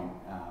this point,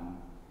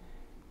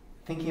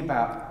 thinking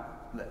about,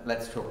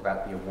 let's talk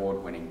about the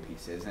award-winning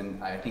pieces,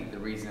 and I think the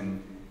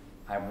reason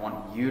I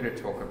want you to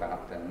talk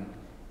about them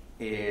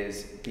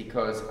is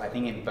because I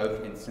think in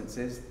both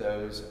instances,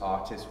 those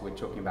artists we're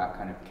talking about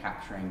kind of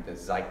capturing the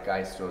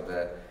zeitgeist or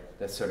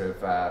the sort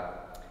of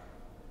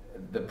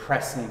the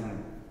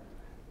pressing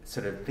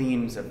sort of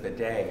themes of the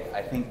day.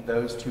 I think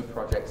those two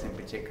projects in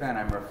particular, and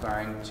I'm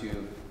referring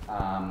to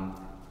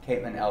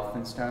Caitlin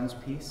Elphinstone's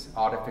piece,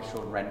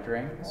 Artificial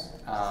Renderings,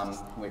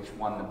 which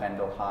won the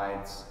Bendel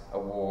Hydes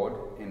Award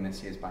in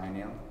this year's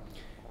Biennial.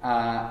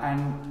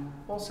 And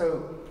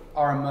also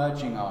our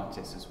emerging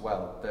artists as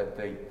well,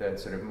 the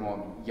sort of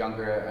more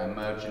younger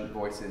emergent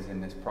voices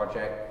in this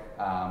project.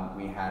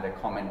 We had a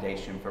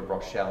commendation for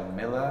Rochelle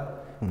Miller,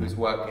 whose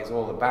work is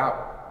all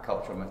about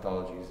cultural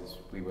mythologies, as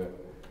we were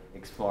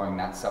exploring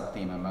that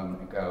sub-theme a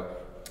moment ago.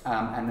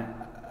 And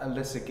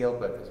Alyssa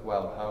Gilbert as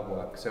well, her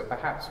work. So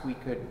perhaps we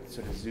could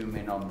sort of zoom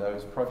in on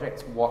those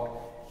projects. What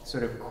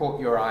sort of caught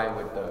your eye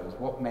with those?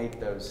 What made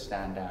those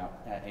stand out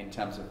in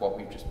terms of what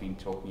we've just been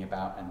talking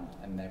about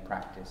and their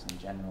practice in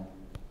general?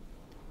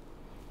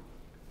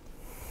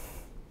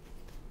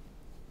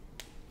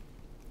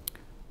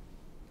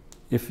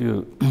 If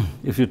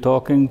you're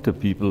talking to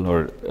people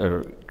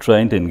or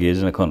trying to engage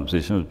in a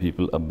conversation with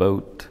people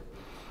about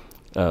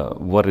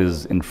what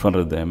is in front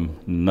of them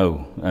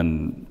now,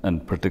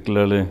 and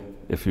particularly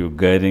if you're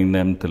guiding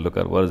them to look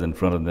at what is in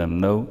front of them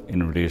now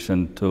in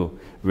relation to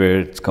where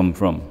it's come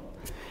from,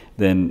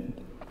 then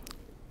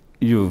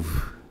you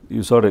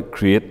sort of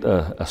create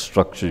a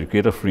structure, you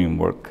create a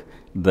framework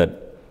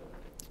that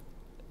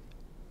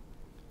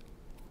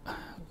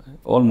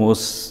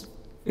almost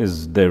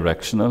is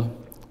directional,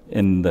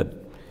 in that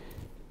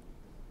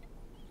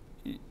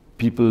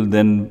people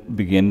then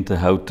begin to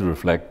have to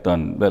reflect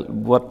on, well,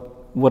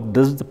 what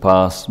does the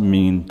past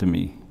mean to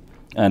me?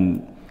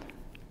 And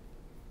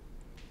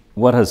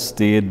what has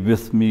stayed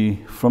with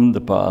me from the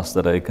past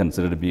that I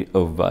consider to be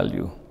of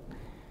value?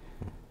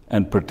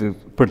 And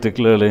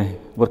particularly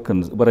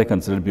what I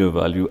consider to be of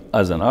value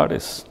as an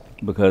artist,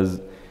 because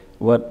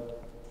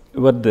what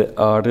the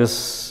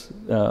artist's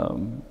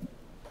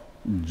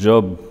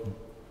job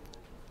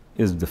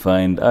is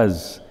defined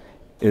as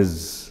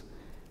is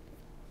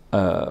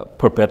a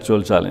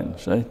perpetual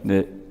challenge, right?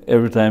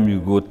 Every time you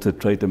go to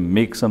try to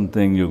make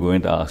something, you're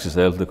going to ask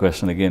yourself the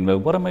question again, well,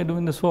 what am I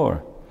doing this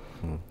for?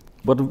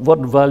 What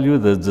value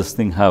does this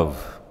thing have?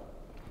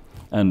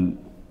 And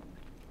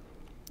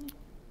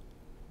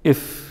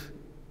if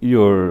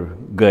your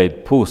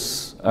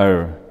guideposts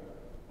are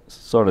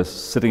sort of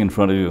sitting in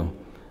front of you,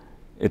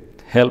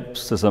 it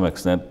helps to some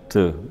extent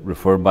to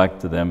refer back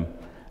to them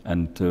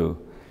and to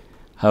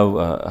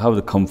have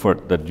the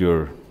comfort that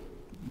you're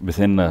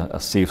within a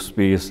safe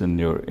space in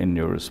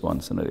your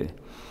response in a way.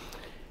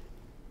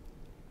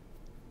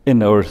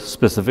 In our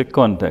specific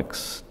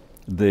context,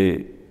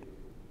 the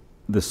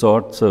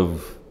sorts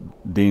of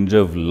danger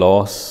of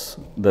loss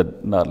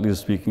that Natalie was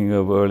speaking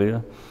of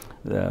earlier,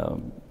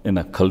 in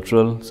a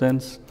cultural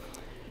sense,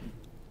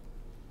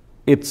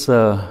 it's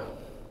a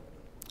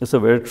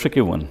very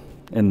tricky one,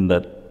 in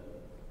that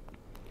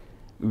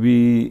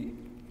we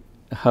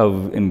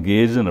have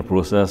engaged in a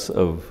process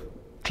of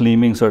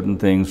claiming certain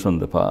things from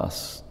the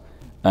past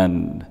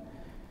and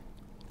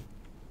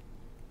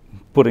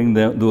putting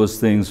those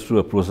things through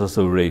a process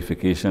of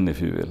reification, if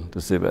you will,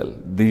 to say, well,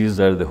 these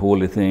are the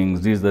holy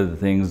things, these are the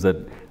things that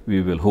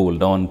we will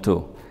hold on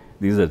to,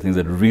 these are the things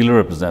that really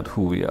represent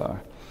who we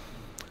are.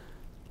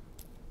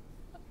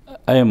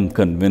 I am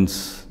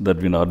convinced that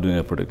we're not doing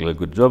a particularly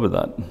good job of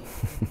that.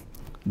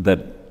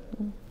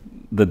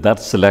 that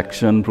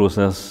selection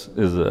process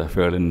is a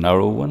fairly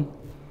narrow one.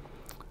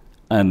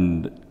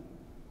 And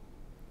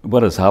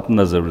what has happened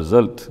as a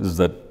result is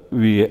that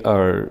we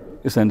are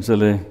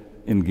essentially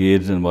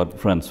engaged in what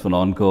Frantz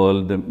Fanon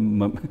called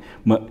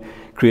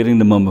creating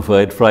the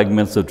mummified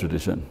fragments of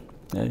tradition.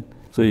 Right?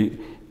 So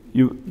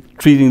you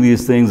treating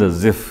these things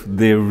as if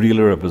they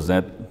really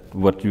represent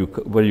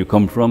where you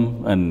come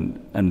from,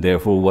 and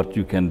therefore what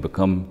you can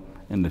become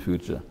in the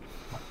future.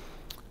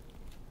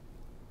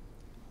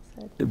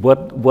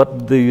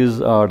 What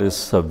these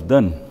artists have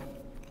done,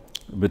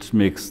 which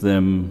makes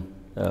them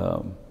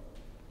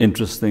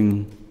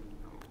interesting,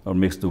 or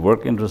makes the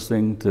work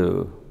interesting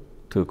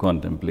to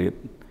contemplate,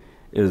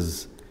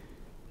 is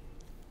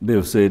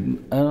they've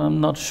said, I'm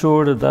not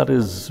sure that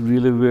is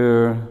really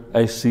where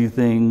I see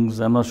things.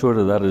 I'm not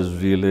sure that is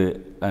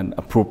really an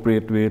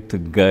appropriate way to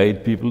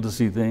guide people to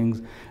see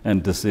things,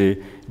 and to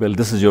say, well,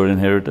 this is your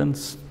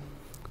inheritance,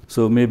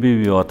 so maybe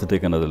we ought to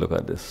take another look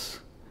at this.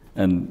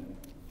 And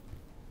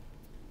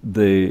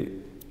the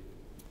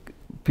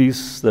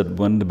piece that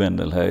won the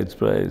Bendel Hydes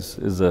Prize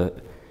is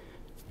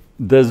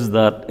does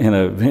that in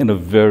a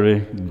very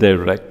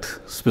direct,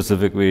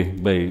 specific way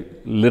by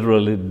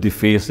literally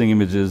defacing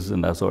images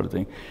and that sort of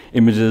thing.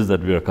 Images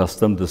that we're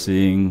accustomed to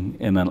seeing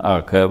in an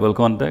archival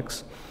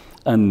context,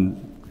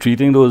 and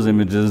treating those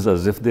images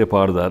as if they're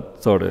part of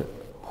that sort of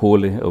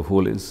holy of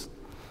holies.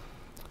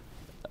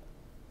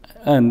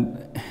 And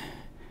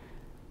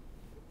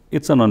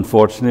it's an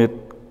unfortunate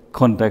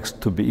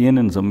context to be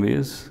in some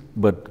ways,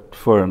 but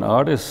for an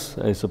artist,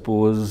 I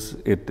suppose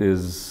it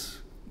is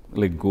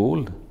like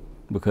gold,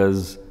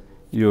 because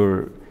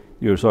you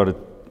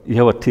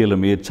have a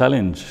tailor-made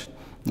challenge.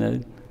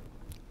 Right?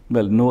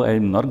 Well, no,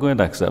 I'm not going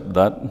to accept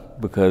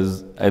that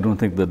because I don't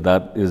think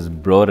that is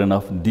broad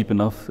enough, deep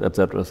enough,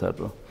 etc.,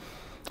 etc.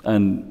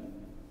 And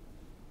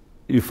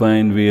you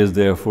find ways,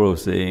 therefore, of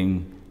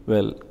saying,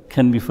 well,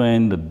 can we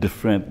find a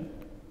different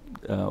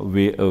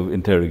way of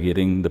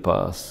interrogating the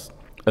past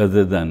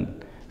other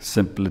than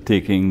simply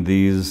taking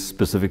these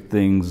specific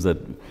things that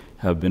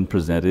have been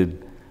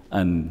presented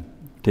and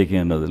taking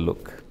another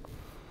look?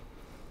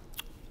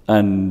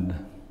 And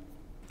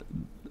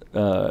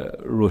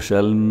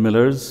Rochelle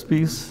Miller's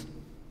piece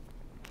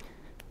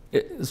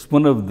is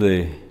one of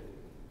the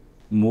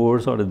more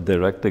sort of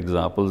direct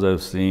examples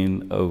I've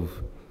seen of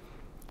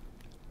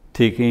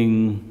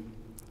taking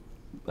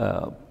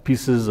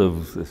pieces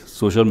of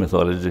social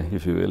mythology,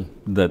 if you will,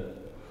 that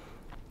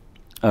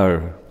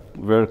are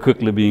very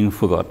quickly being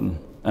forgotten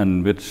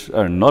and which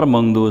are not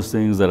among those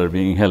things that are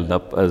being held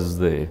up as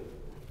the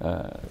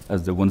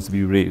ones to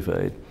be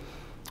reified,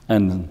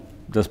 and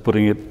just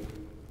putting it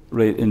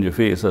right in your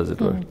face, as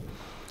it were.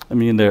 I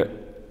mean,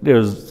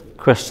 there's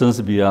questions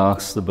to be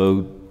asked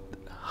about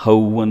how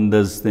one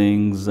does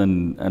things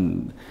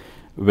and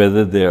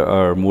whether there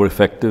are more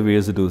effective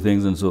ways to do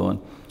things and so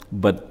on.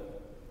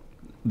 But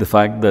the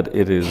fact that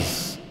it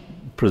is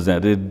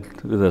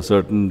presented with a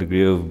certain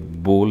degree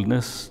of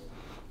boldness,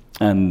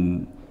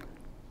 and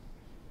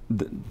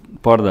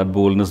part of that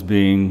boldness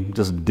being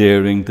just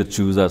daring to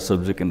choose that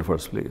subject in the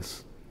first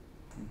place.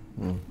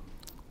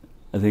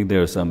 I think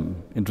there are some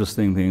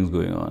interesting things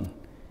going on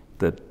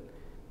that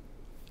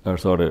are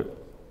sort of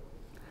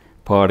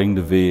parting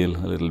the veil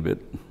a little bit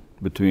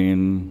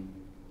between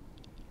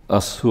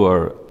us who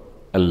are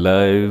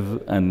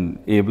alive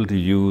and able to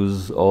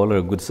use all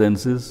our good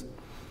senses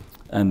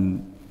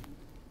and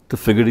to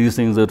figure these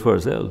things out for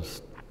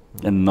ourselves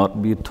and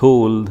not be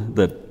told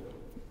that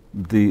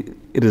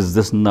it is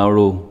this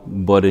narrow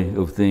body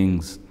of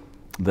things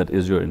that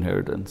is your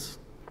inheritance.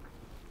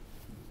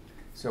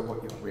 So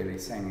what you're really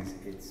saying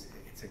is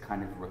it's a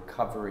kind of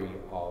recovery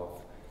of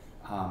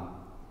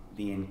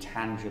the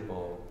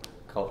intangible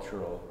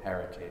cultural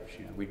heritage.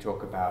 You know, we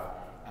talk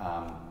about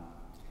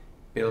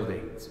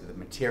buildings, the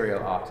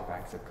material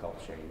artifacts of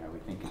culture. You know, we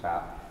think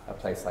about a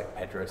place like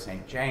Pedro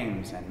St.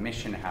 James and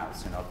Mission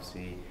House, and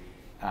obviously,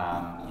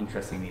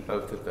 interestingly,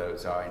 both of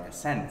those are, in a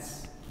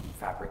sense,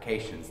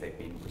 fabrications. They've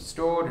been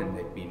restored and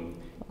they've been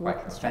quite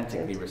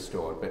authentically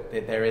restored, but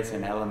there is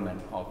an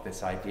element of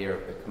this idea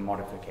of the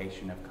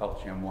commodification of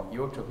culture and what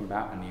you're talking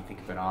about. And you think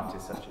of an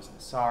artist such as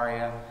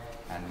Nasaria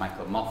and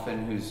Michael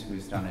Moffin,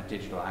 who's done a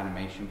digital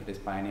animation for this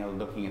biennial,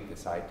 looking at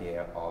this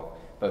idea of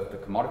both the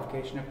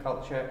commodification of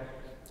culture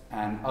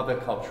and other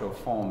cultural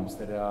forms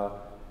that are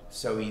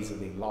so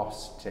easily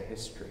lost to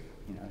history.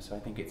 You know, so I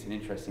think it's an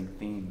interesting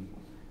theme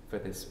for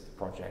this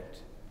project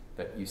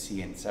that you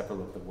see in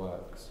several of the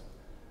works.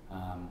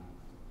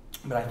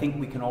 But I think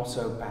we can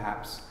also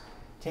perhaps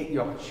take the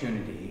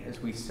opportunity,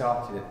 as we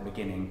started at the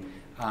beginning,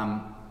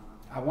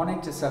 I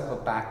wanted to circle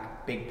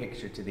back big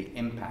picture to the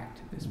impact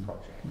of this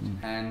project.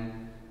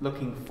 And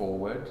looking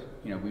forward,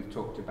 you know, we've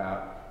talked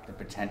about the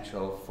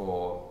potential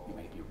for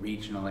maybe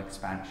regional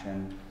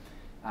expansion.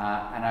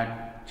 And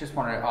I just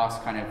wanted to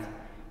ask kind of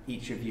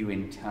each of you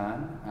in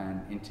turn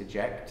and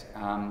interject,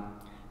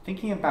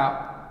 thinking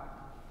about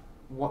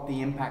what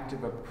the impact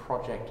of a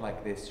project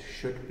like this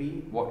should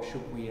be. What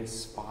should we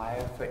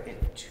aspire for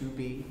it to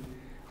be?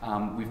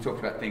 We've talked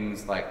about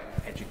things like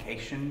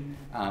education.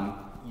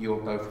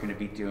 You're both going to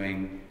be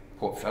doing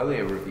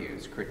portfolio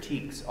reviews,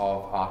 critiques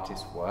of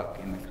artists' work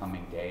in the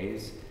coming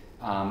days.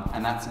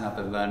 And that's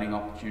another learning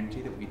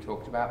opportunity that we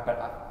talked about.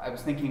 But I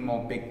was thinking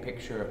more big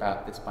picture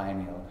about this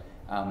biennial.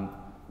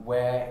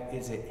 Where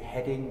is it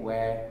heading?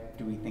 Where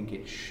do we think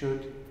it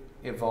should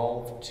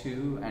evolve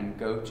to and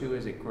go to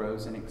as it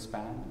grows and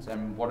expands?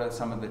 And what are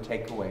some of the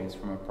takeaways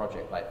from a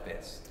project like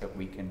this that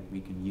we can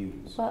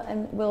use? Well,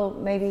 and we'll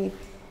maybe,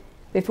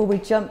 before we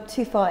jump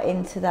too far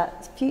into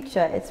that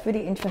future, it's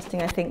really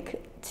interesting, I think,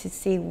 to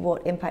see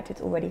what impact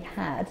it's already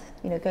had.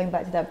 You know, going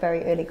back to that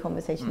very early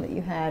conversation that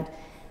you had,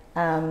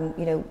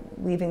 you know,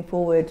 weaving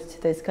forward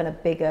to those kind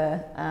of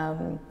bigger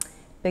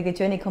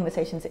journey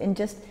conversations. And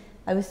just,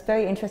 I was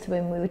very interested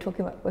when we were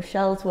talking about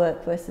Rochelle's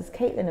work versus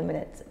Caitlin a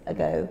minute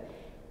ago.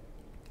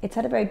 It's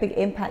had a very big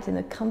impact in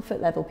the comfort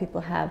level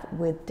people have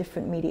with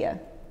different media.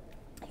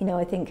 You know,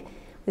 I think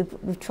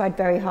we've tried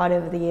very hard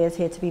over the years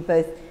here to be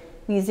both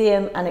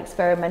museum and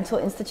experimental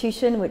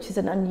institution, which is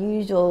an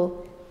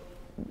unusual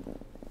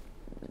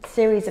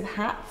series of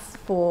hats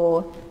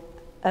for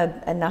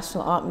a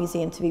national art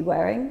museum to be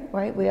wearing,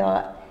 right? We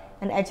are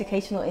an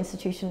educational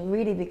institution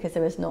really because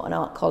there is not an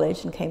art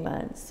college in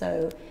Cayman.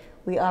 So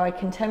we are a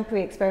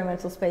contemporary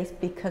experimental space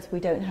because we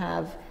don't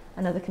have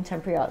another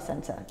contemporary art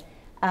center.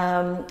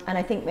 And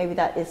I think maybe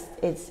that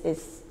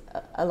is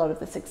a lot of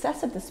the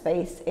success of the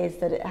space, is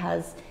that it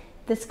has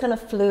this kind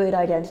of fluid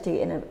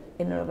identity in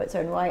and of its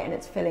own right, and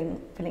it's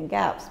filling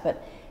gaps.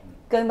 But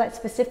going back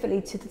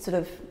specifically to the sort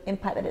of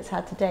impact that it's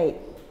had to date,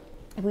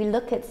 if we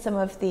look at some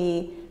of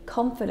the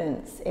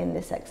confidence in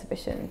this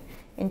exhibition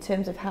in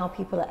terms of how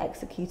people are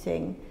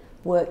executing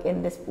work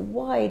in this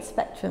wide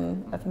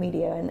spectrum of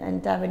media,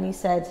 and Davin, you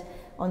said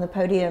on the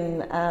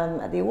podium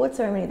at the award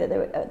ceremony that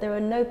there are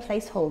no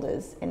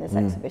placeholders in this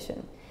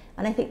exhibition.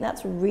 And I think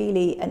that's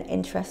really an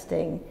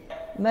interesting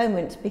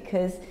moment,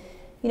 because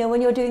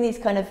when you're doing these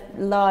kind of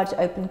large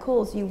open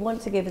calls, you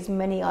want to give as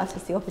many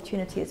artists the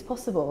opportunity as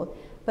possible,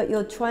 but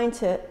you're trying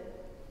to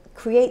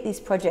create these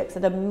projects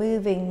that are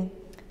moving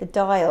the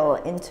dial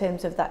in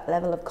terms of that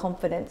level of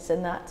confidence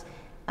and that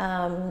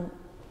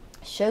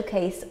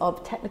showcase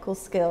of technical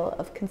skill,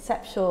 of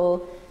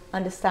conceptual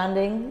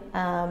understanding,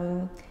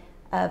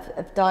 of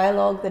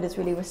dialogue that is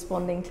really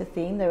responding to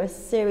theme. There are a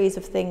series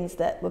of things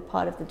that were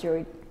part of the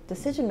jury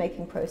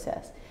decision-making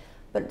process.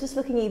 But just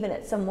looking even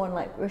at someone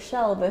like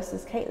Rochelle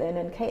versus Caitlin,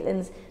 and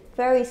Caitlin's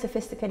very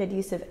sophisticated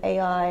use of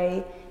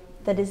AI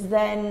that is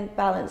then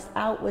balanced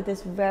out with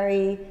this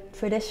very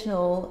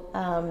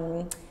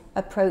traditional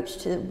approach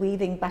to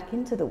weaving back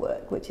into the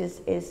work, which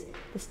is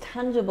this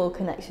tangible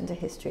connection to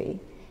history,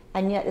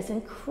 and yet this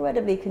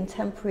incredibly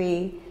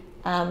contemporary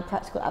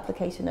practical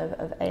application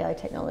of AI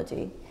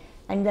technology.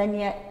 And then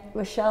yet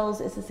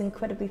Rochelle's is this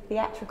incredibly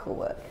theatrical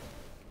work.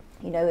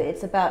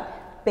 It's about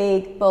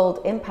big, bold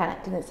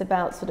impact, and it's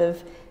about sort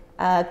of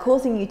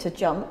causing you to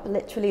jump,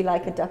 literally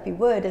like a duppy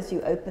would, as you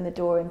open the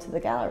door into the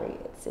gallery.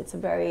 It's a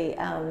very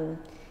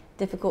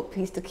difficult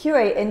piece to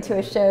curate into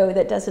a show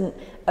that doesn't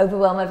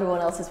overwhelm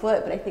everyone else's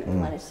work, but I think we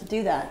managed to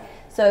do that.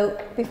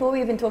 So before we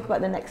even talk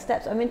about the next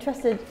steps, I'm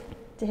interested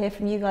to hear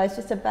from you guys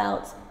just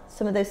about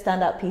some of those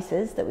standout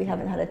pieces that we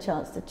haven't had a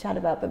chance to chat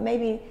about, but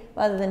maybe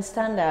rather than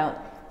standout,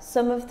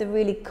 some of the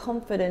really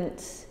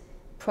confident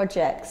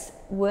projects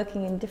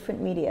working in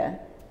different media,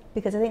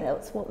 because I think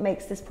that's what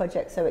makes this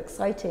project so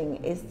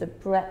exciting, is the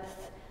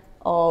breadth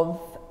of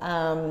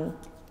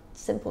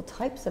simple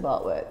types of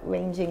artwork,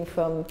 ranging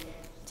from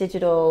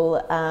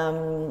digital,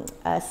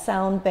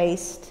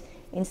 sound-based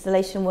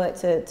installation work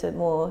to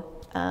more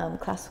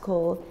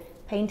classical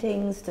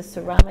paintings, to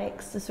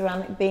ceramics, the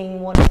ceramic being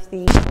one of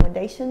the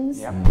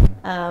recommendations,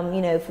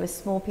 for a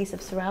small piece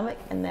of ceramic,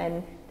 and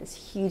then this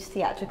huge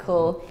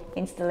theatrical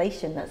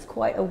installation. That's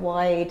quite a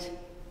wide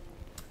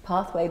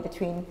pathway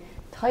between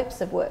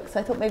types of work.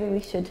 So I thought maybe we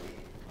should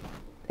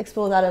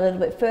explore that a little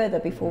bit further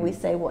before we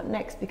say what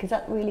next, because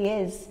that really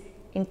is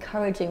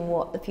encouraging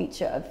what the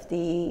future of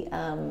the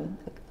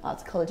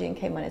arts ecology in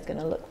Cayman is going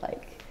to look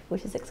like,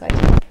 which is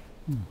exciting.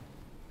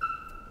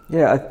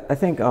 Yeah, I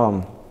think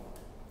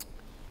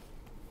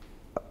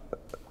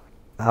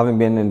having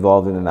been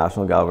involved in the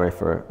National Gallery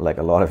for like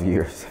a lot of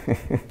years,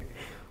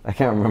 I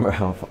can't remember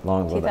how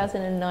long ago.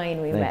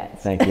 2009 we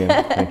met. Thank you,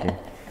 thank you.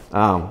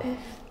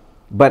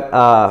 But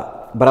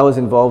I was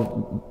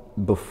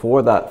involved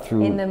before that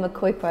through in the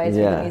McCoy Prize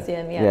for the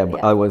museum. Yeah,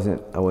 but I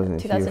wasn't.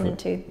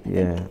 2002. I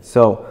think.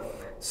 So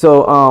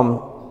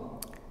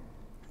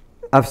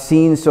I've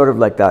seen sort of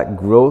like that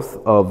growth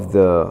of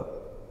the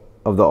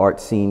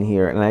art scene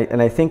here,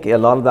 and I think a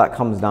lot of that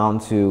comes down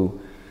to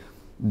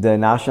the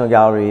National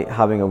Gallery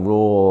having a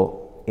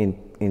role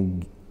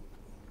in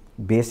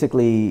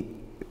basically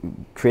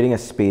creating a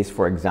space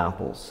for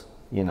examples.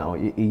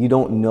 You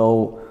don't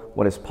know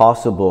what is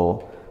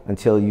possible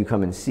until you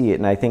come and see it.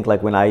 And I think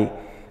like when I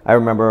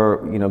remember,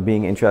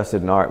 being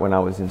interested in art when I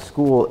was in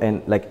school,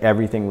 and like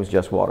everything was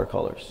just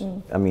watercolors.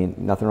 I mean,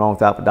 nothing wrong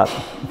with that, but that's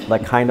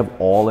like kind of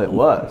all it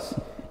was.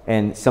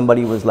 And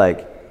somebody was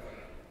like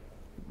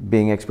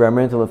being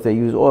experimental if they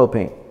use oil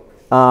paint.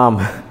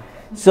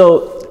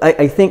 So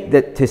I think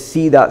that to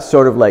see that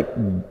sort of like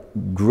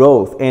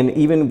growth, and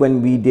even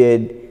when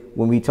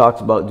we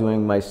talked about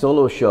doing my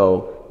solo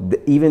show,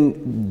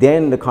 even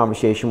then the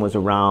conversation was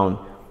around,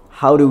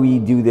 how do we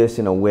do this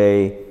in a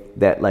way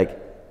that like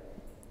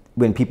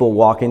when people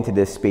walk into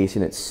this space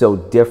and it's so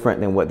different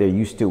than what they're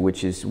used to,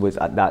 which was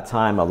at that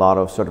time a lot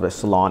of sort of a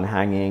salon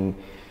hanging,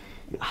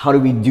 how do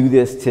we do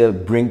this to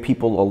bring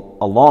people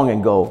along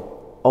and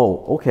go,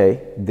 oh,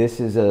 okay, this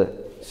is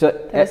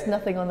there's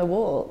nothing on the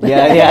wall.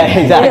 Yeah,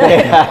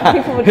 exactly.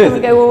 People would come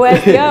and go, well,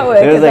 where's the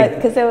artwork?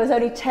 Because there was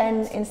only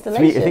 10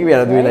 installations. I think we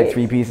had to do like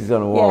 3 pieces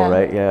on a wall,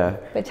 right? Yeah.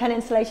 But 10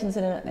 installations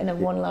in a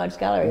one large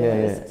gallery.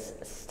 It was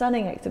a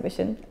stunning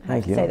exhibition. I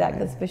have to say that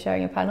because we're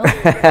sharing a panel.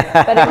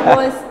 But it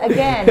was,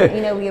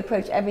 again, we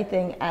approach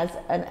everything as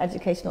an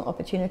educational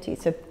opportunity.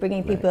 So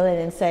bringing people in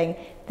and saying,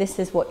 this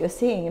is what you're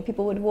seeing, and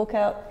people would walk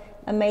out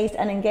amazed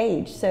and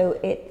engaged. So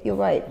you're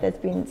right, there's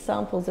been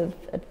samples of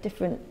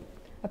different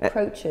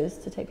approaches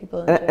to take people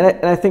into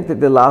and I think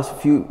that the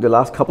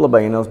last couple of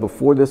biennials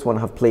before this one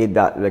have played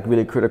that like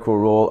really critical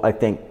role. I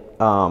think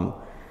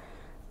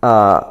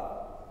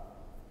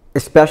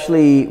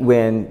especially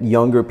when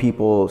younger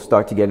people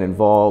start to get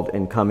involved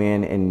and come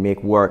in and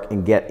make work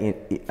and get in,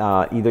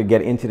 either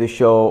get into the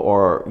show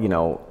or, you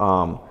know,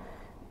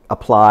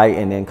 apply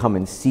and then come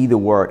and see the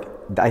work.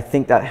 I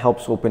think that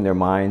helps open their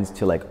minds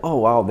to like, oh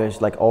wow,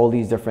 there's like all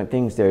these different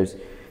things. There's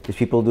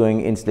people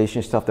doing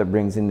installation stuff that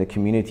brings in the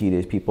community.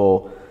 There's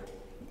people,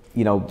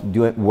 you know,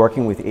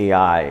 working with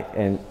AI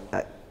and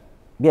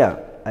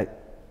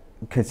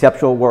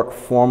conceptual work,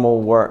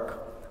 formal work,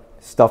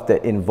 stuff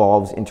that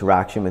involves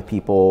interaction with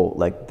people,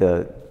 like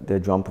the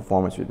drum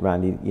performance with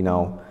Randy, you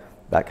know,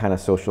 that kind of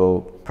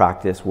social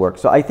practice work.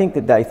 So I think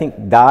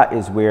that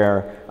is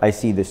where I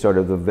see the sort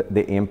of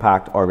the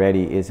impact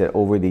already, is that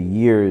over the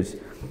years,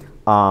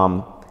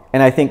 and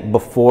I think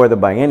before the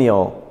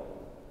biennial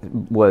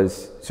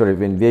was sort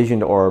of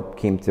envisioned or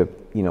came to,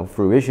 you know,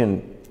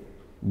 fruition,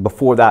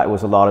 before that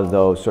was a lot of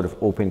those sort of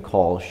open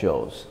call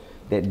shows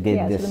that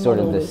did this sort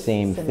of the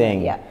same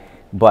thing. Yeah.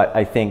 But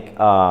I think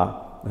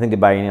the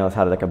biennial has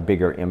had like a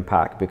bigger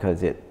impact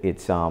because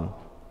it's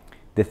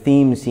the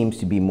theme seems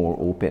to be more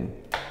open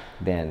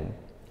than,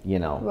 you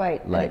know,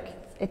 right, like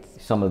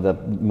it's some of the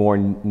more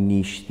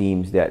niche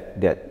themes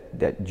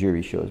that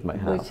jury shows might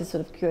have. Which is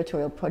sort of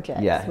curatorial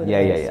projects with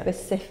a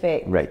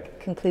specific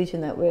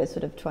conclusion that we're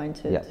sort of trying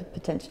to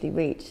potentially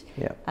reach.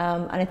 Yeah.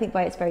 And I think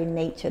by its very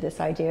nature, this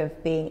idea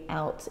of being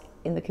out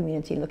in the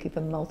community, looking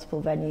for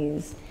multiple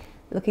venues,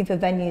 looking for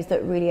venues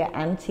that really are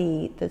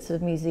anti the sort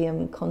of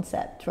museum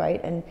concept,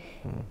 right? And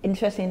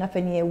interestingly enough,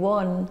 in year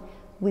one,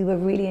 we were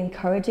really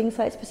encouraging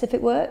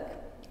site-specific work.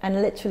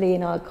 And literally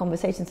in our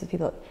conversations with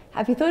people,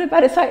 have you thought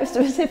about a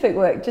site-specific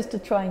work, just to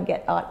try and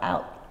get art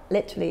out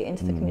literally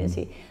into the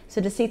community?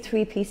 So to see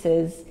 3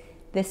 pieces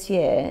this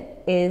year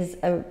is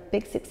a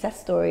big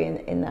success story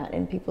in that,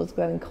 in people's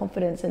growing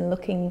confidence and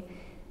looking,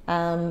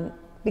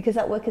 because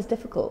that work is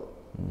difficult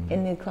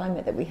in the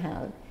climate that we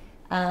have.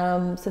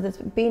 So there's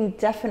been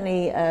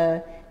definitely,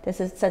 there's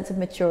a sense of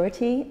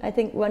maturity, I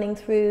think, running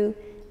through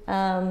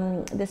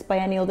this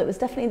biennial that was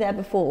definitely there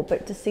before,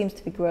 but just seems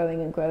to be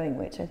growing and growing,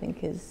 which I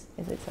think is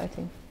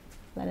exciting.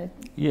 Leonard?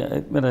 Yeah,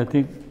 but I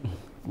think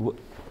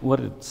what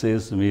it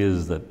says to me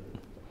is that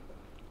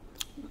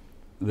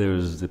there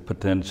is the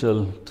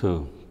potential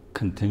to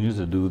continue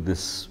to do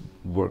this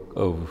work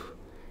of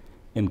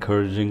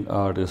encouraging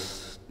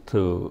artists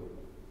to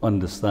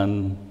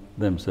understand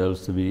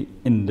themselves to be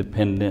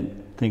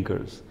independent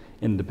thinkers,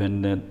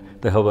 independent,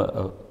 to have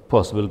a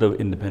possibility of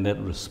independent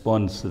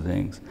response to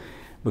things,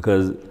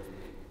 because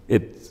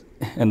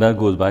and that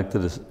goes back to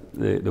this,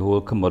 the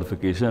whole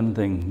commodification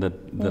thing that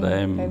I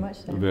am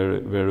very,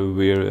 very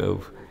aware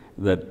of,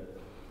 that,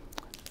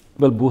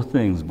 well, both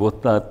things,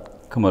 both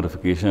that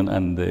commodification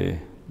and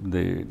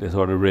the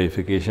sort of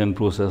reification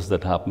process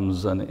that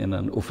happens in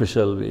an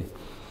official way,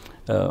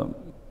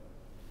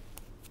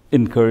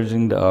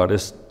 encouraging the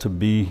artist to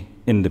be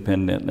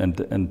independent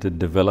and to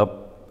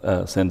develop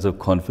a sense of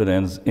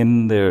confidence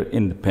in their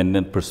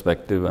independent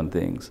perspective and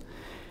things,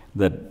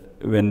 that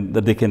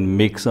they can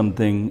make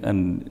something,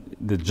 and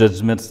the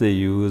judgments they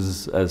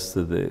use as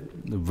to the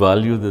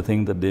value of the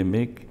thing that they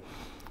make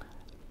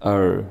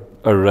are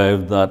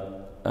arrived at,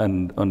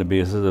 and on the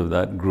basis of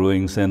that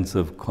growing sense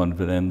of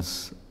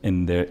confidence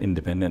in their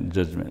independent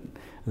judgment.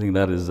 I think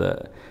that is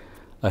a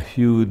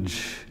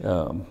huge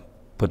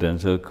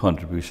potential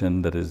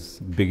contribution that is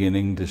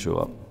beginning to show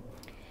up.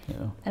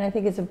 Yeah. And I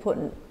think it's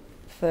important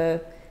for,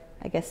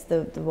 I guess,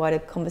 the wider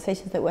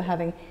conversations that we're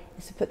having,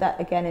 is to put that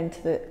again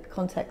into the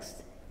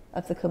context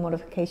of the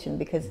commodification,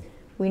 because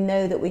we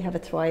know that we have a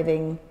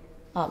thriving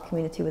art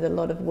community with a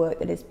lot of work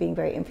that is being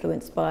very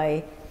influenced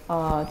by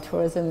our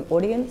tourism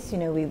audience. You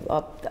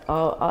know,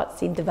 our art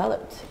scene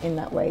developed in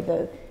that way.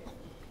 The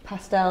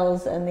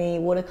pastels and the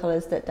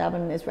watercolors that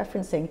Davin is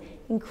referencing,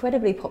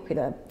 incredibly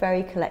popular,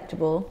 very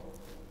collectible,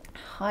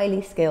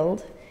 highly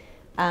skilled,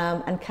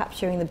 and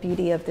capturing the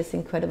beauty of this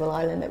incredible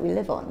island that we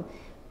live on.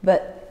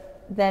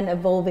 But then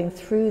evolving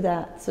through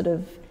that sort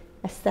of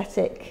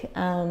aesthetic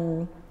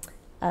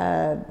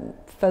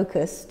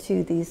focus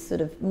to these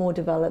sort of more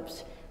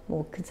developed,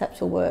 more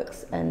conceptual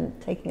works, and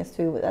taking us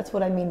through. That's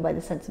what I mean by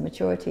the sense of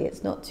maturity.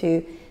 It's not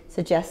to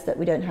suggest that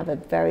we don't have a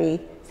very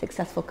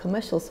successful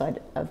commercial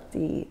side of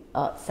the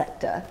art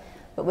sector,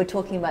 but we're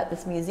talking about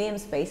this museum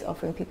space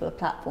offering people a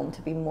platform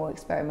to be more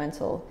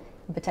experimental,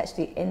 and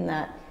potentially in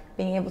that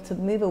being able to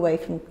move away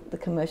from the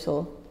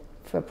commercial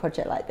for a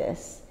project like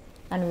this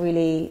and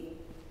really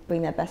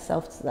bring their best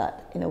self to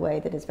that in a way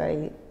that is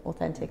very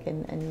authentic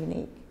and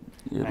unique.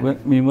 Yeah, I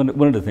mean, one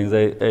of the things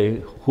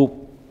I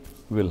hope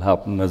will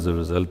happen as a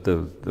result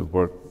of the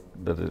work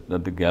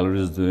that the gallery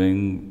is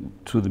doing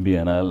through the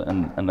Biennial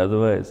and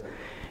otherwise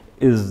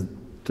is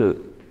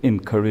to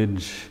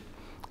encourage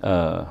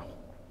a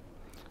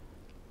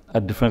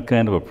different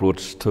kind of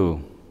approach to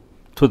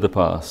the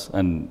past,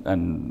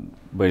 and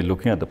by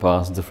looking at the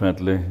past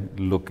differently,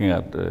 looking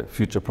at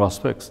future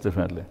prospects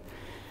differently,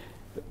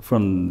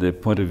 from the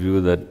point of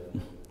view that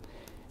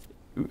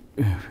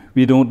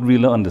we don't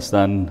really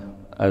understand,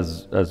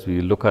 as we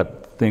look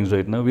at things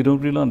right now, we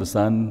don't really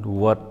understand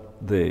what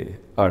the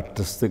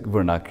artistic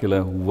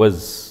vernacular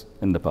was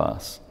in the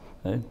past.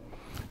 Right?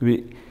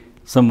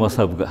 Some of us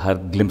have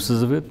had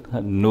glimpses of it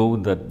and know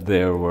that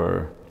there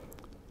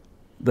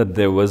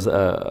was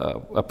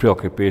a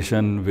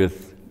preoccupation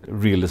with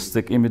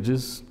realistic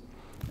images,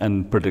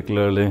 and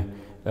particularly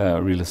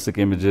realistic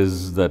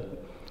images that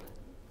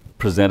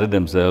presented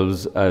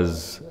themselves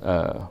as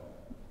a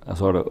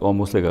sort of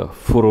almost like a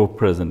photo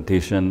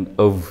presentation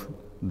of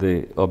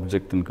the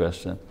object in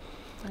question.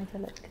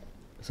 Idyllic.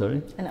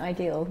 Sorry? An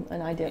ideal.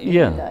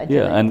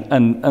 Yeah,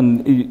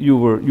 and you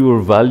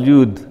were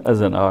valued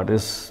as an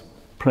artist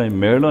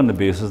primarily on the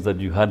basis that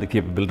you had the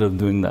capability of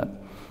doing that.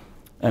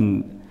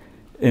 And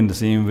in the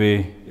same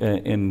way,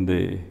 in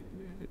the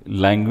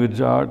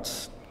language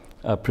arts,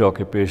 a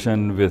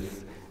preoccupation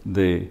with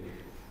the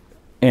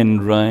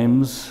end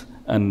rhymes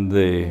and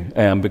the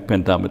iambic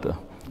pentameter.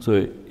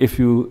 So if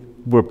you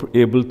were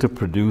able to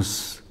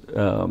produce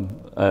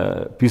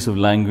a piece of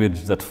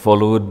language that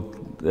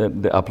followed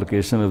the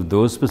application of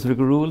those specific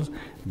rules,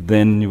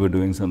 then you were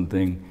doing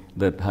something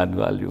that had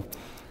value.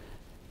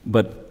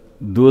 But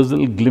those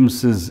little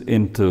glimpses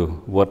into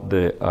what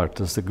the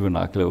artistic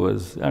vernacular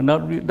was are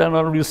not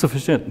really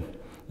sufficient.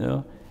 You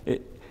know?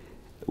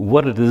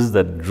 What it is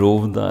that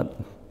drove that,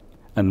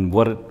 and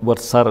what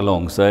sat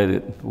alongside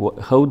it,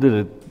 how did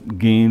it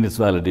gain its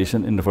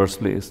validation in the first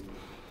place?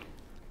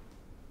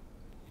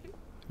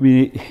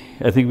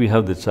 I think we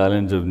have the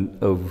challenge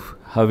of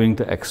having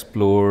to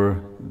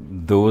explore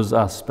those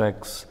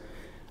aspects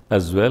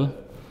as well,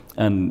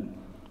 and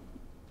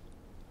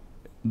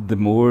the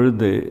more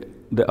the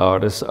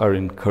artists are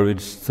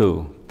encouraged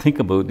to think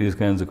about these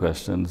kinds of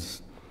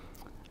questions,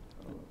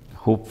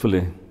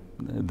 hopefully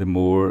the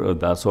more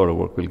of that sort of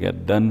work will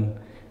get done,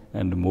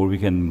 and the more we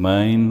can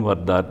mine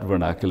what that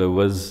vernacular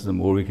was, the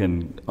more we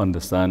can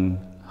understand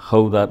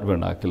how that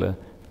vernacular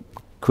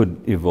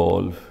could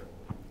evolve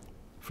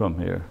from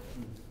here.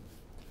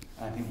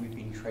 I think we've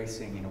been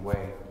tracing, in a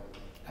way,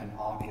 an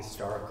art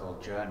historical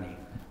journey,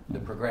 the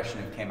progression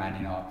of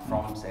Caymanian art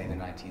from, say, the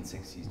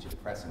 1960s to the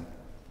present.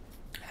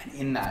 And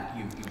in that,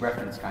 you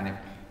reference kind of,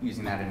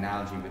 using that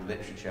analogy with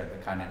literature,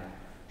 the kind of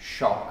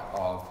shock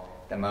of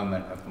the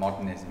moment of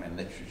modernism in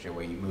literature,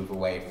 where you move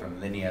away from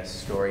linear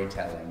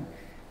storytelling.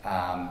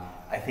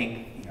 I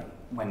think, you know,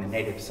 when the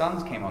Native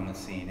Sons came on the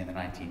scene in the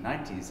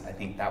 1990s, I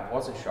think that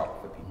was a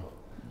shock for people.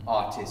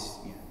 Artists,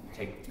 you know,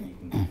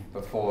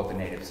 before the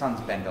Native Sons,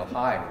 Bendel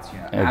Hyde, you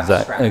know,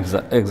 abstract.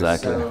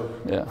 Exactly.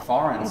 So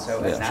foreign, so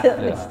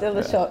anathema. It's still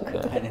a shock.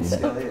 And it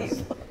still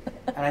is.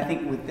 And I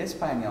think with this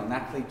biennial,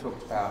 Natalie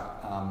talked about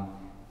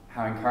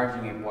how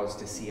encouraging it was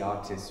to see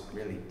artists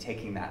really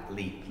taking that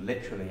leap,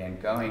 literally, and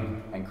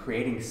going and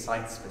creating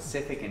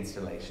site-specific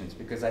installations.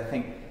 Because I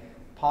think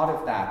part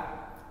of that,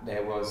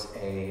 there was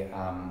a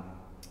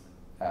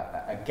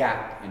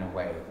gap, in a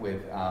way,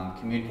 with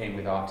communicating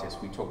with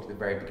artists. We talked at the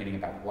very beginning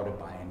about what a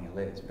biennial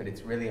is, but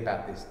it's really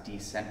about this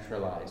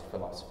decentralized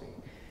philosophy.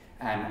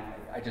 And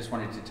I just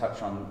wanted to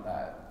touch on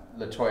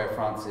LaToya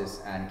Francis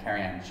and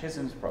Carrie-Anne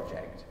Chisholm's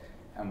project,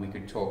 and we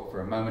could talk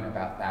for a moment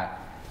about that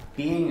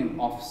being an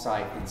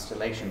off-site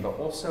installation, but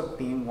also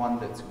being one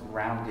that's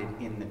grounded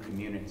in the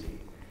community.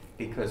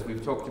 Because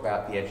we've talked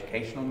about the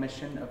educational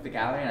mission of the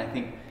gallery, and I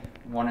think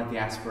one of the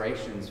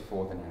aspirations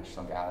for the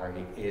National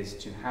Gallery is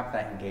to have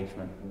that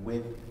engagement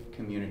with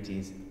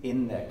communities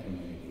in their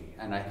community.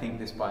 And I think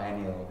this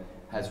biennial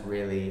has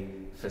really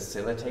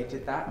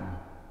facilitated that.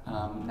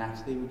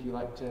 Natalie, would you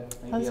like to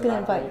maybe I was going to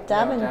invite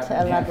Davin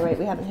to elaborate.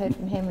 We haven't heard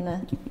from him in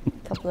a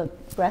couple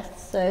of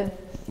breaths, so...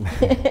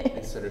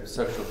 It's sort of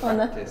social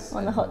practice.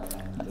 On the hot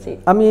seat.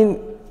 I mean,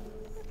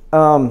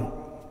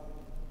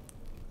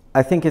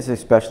 I think it's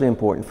especially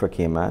important for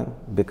Cayman,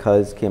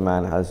 because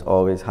Cayman has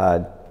always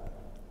had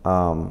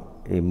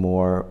a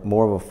more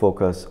of a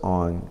focus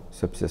on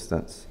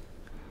subsistence,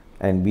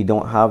 and we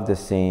don't have the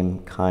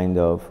same kind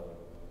of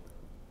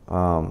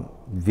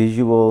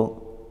visual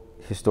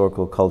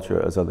historical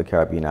culture as other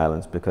Caribbean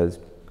islands, because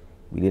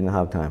we didn't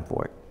have time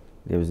for it.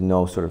 There was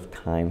no sort of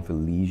time for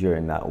leisure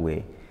in that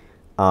way,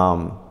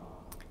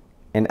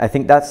 and I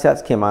think that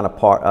sets Cayman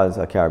apart as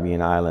a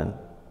Caribbean island.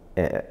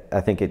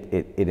 I think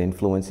it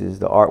influences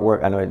the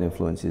artwork. I know it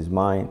influences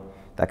mine.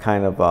 That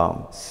kind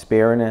of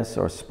spareness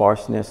or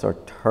sparseness or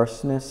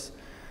terseness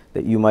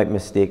that you might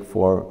mistake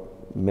for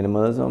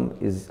minimalism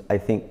I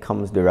think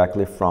comes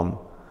directly from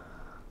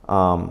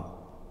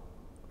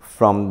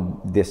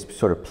this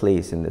sort of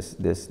place and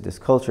this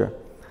culture.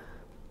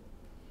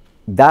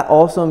 That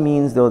also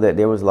means, though, that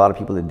there was a lot of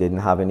people that didn't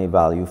have any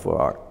value for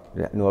art.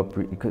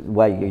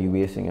 Why are you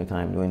wasting your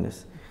time doing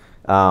this?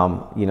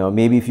 You know,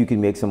 maybe if you could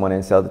make someone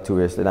and sell to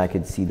tourists, then I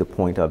could see the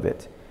point of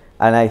it.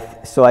 And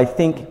so I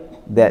think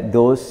that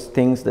those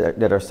things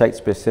that are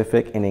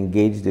site-specific and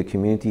engage the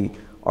community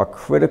are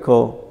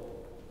critical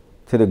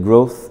to the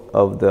growth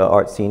of the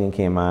art scene in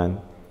Cayman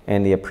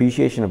and the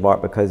appreciation of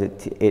art, because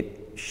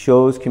it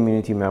shows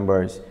community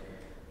members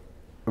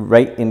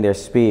right in their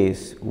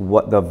space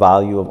what the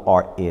value of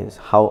art is,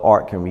 how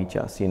art can reach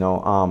us. You know,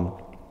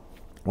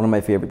 one of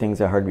my favorite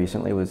things I heard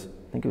recently was,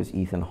 I think it was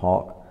Ethan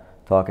Hawke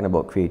talking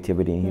about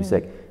creativity, and he was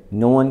like,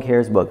 no one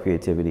cares about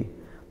creativity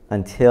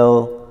until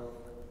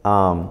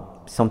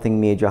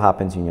something major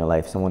happens in your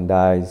life. Someone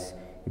dies,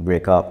 you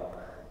break up,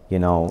 you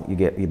know,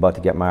 you're about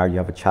to get married, you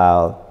have a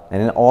child,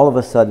 and then all of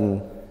a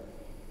sudden,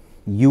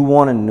 you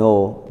want to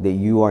know that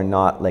you are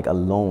not like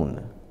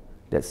alone,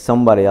 that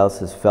somebody else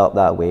has felt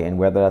that way, and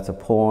whether that's a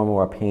poem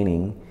or a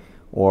painting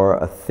or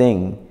a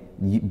thing,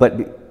 but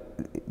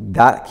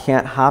that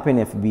can't happen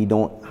if we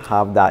don't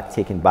have that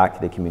taken back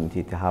to the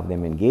community, to have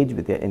them engage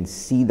with it and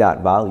see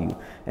that value,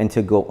 and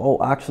to go,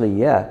 oh, actually,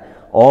 yeah,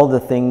 all the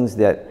things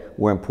that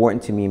were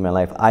important to me in my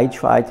life, I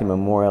tried to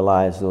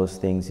memorialize those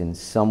things in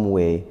some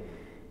way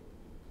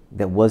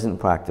that wasn't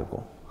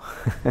practical.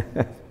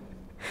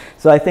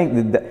 So I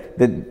think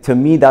that to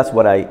me, that's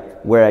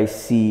where I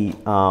see,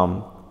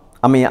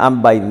 I mean,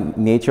 I'm by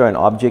nature an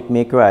object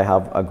maker. I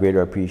have a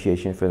greater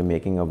appreciation for the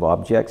making of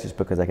objects just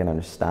because I can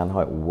understand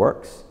how it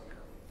works.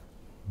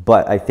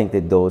 But I think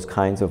that those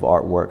kinds of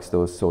artworks,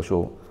 those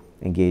social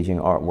engaging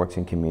artworks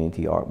and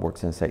community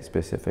artworks and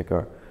site-specific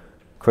are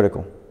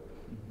critical.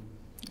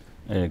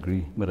 I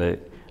agree, but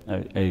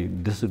I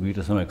disagree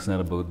to some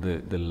extent about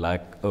the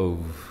lack of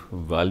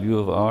value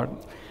of art,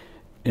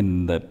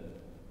 in that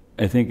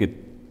I think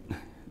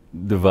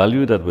the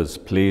value that was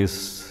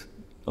placed,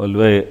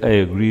 although I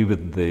agree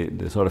with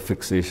the sort of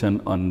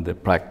fixation on the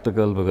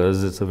practical,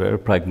 because it's a very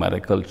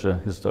pragmatic culture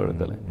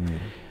historically,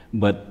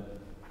 but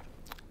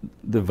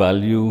the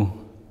value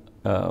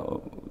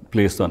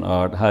placed on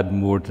art had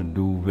more to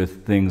do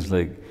with things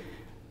like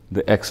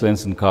the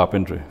excellence in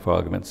carpentry, for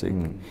argument's sake.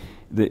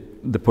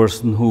 The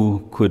person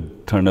who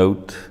could turn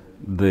out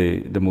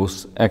the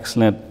most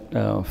excellent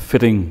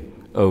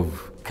fitting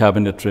of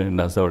cabinetry and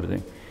that sort of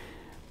thing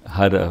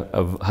had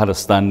a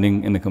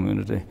standing in the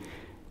community,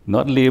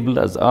 not labeled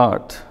as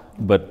art,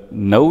 but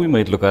now we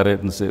might look at it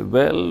and say,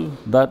 well,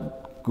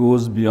 that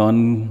goes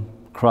beyond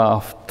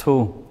craft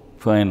to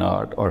fine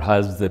art, or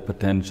has the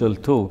potential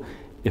to,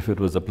 if it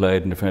was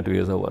applied in different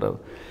ways or whatever.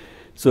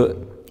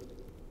 So,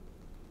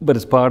 but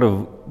it's part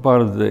of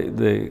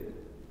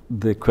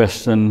the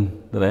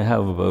question that I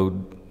have about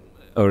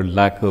our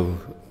lack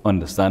of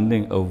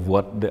understanding of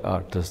what the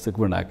artistic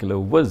vernacular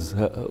was.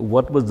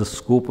 What was the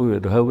scope of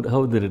it?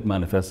 How did it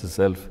manifest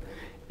itself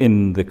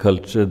in the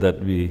culture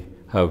that we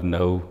have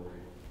now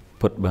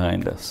put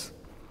behind us?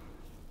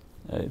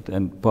 Right?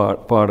 And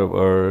part of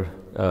our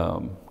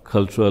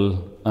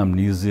cultural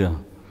amnesia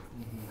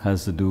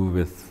has to do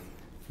with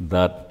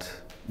that,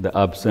 the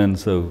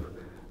absence of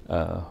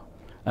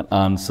an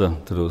answer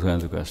to those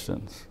kinds of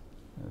questions.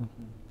 Yeah.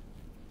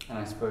 And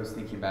I suppose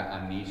thinking about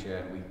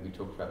amnesia, we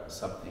talked about the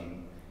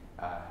sub-theme,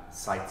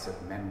 sites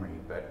of memory,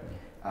 but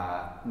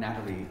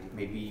Natalie,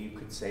 maybe you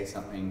could say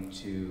something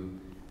to,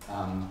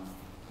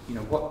 you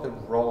know, what the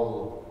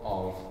role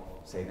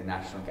of, say, the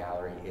National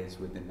Gallery is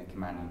within the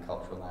Caymanian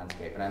cultural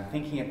landscape. And I'm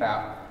thinking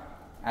about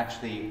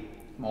actually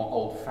more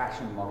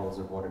old-fashioned models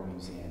of what a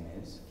museum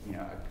is, you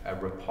know, a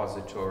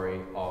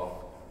repository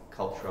of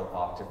cultural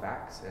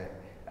artifacts,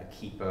 a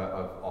keeper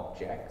of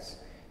objects.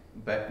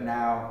 But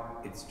now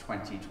it's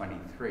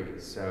 2023,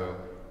 so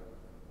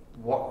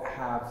what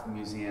have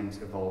museums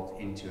evolved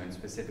into, and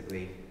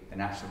specifically the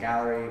National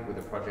Gallery with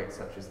a project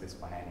such as this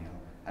biennial,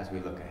 as we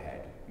look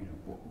ahead? You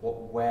know,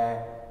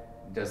 where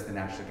does the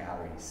National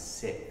Gallery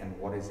sit, and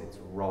what is its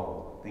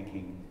role,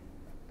 thinking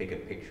bigger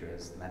picture,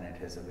 as Leonard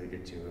has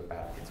alluded to,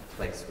 about its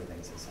place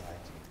within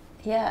society?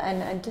 Yeah,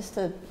 and just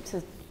to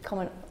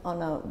comment on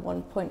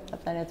one point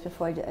of Leonard's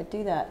before I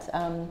do that,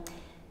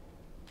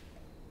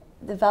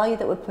 the value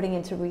that we're putting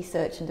into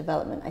research and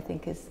development, I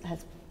think,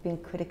 has been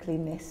critically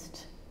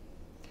missed.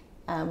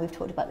 We've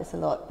talked about this a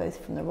lot,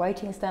 both from the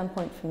writing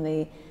standpoint, from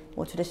the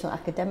more traditional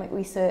academic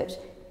research.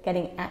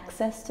 Getting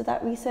access to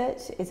that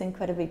research is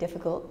incredibly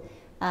difficult.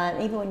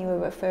 And even when you were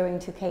referring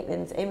to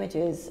Caitlin's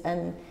images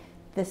and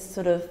this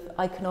sort of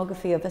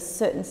iconography of a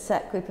certain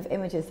set group of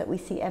images that we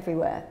see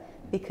everywhere,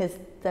 because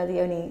they're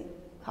the only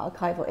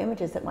archival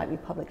images that might be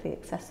publicly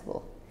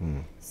accessible.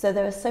 So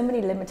there are so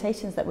many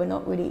limitations that we're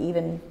not really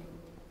even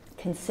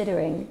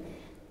considering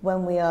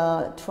when we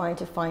are trying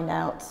to find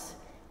out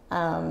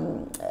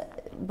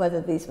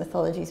whether these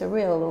mythologies are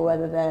real or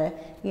whether they're,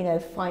 you know,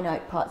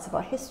 finite parts of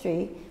our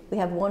history. We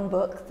have one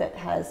book that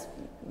has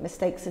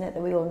mistakes in it that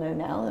we all know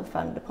now, and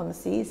Founded Upon the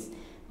Seas.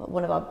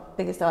 One of our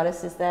biggest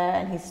artists is there,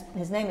 and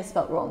his name is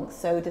spelt wrong.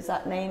 So does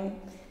that name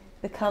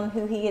become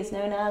who he is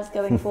known as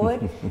going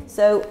forward?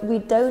 So we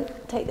don't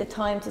take the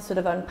time to sort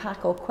of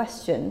unpack or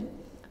question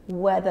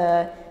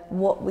whether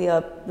what we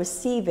are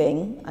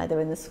receiving,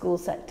 either in the school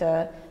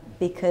sector,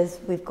 because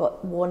we've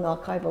got one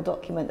archival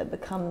document that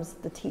becomes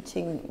the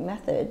teaching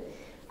method,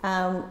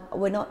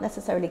 we're not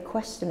necessarily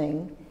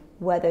questioning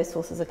where those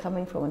sources are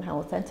coming from and how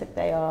authentic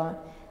they are.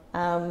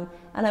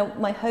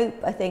 My hope,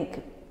 I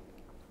think,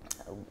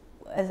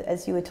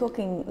 as you were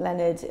talking,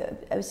 Leonard,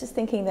 I was just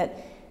thinking that,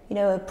 you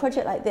know, a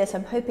project like this,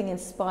 I'm hoping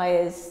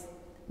inspires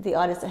the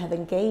artists that have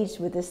engaged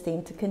with this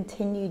theme to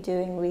continue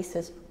doing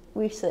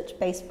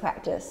research-based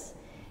practice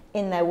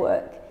in their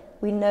work.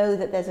 We know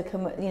that there's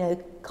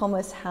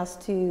commerce has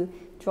to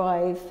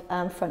drive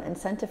front and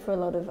center for a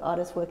lot of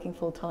artists working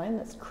full time.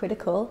 That's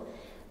critical.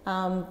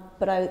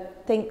 But I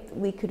think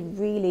we could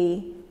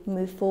really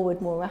move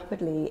forward more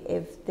rapidly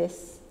if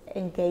this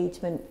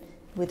engagement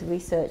with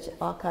research,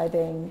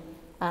 archiving,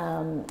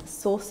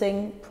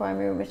 sourcing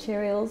primary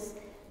materials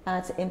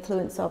to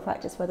influence our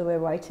practice, whether we're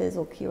writers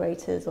or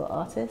curators or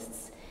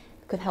artists,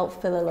 could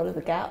help fill a lot of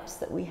the gaps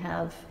that we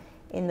have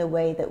in the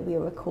way that we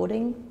are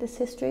recording this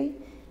history.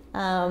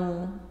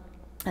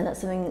 And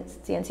that's something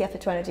that the NCF are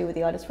trying to do with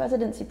the artist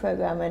residency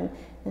program, and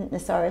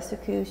Nasara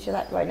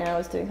Suku-Shalat right now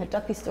is doing her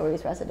Duppy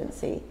Stories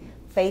residency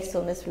based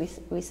on this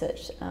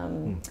research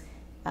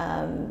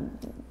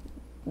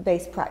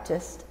based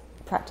practice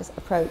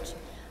approach.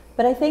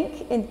 But I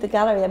think in the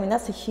gallery, I mean,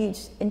 that's a huge,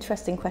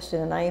 interesting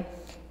question, and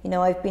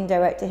I've been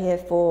director here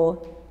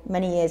for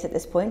many years at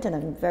this point, and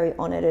I'm very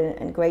honored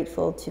and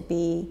grateful to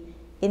be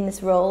in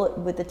this role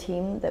with the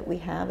team that we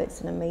have.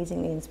 It's an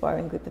amazingly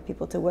inspiring group of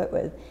people to work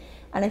with.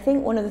 And I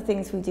think one of the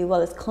things we do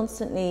well is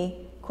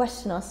constantly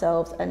question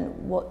ourselves and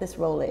what this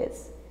role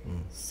is.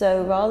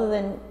 So rather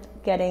than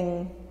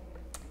getting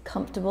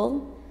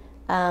comfortable,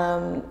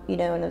 and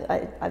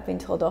I've been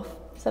told off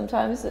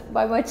sometimes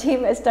by my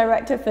team as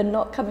director for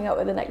not coming up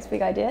with the next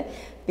big idea,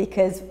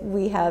 because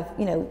we have,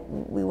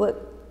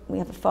 we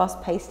have a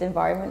fast-paced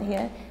environment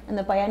here, and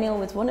the Biennial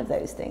was one of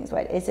those things,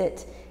 right?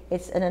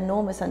 It's an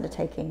enormous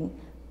undertaking,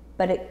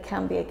 but it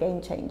can be a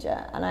game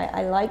changer. And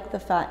I like the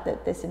fact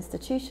that this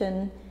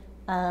institution,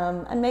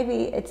 and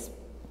maybe it's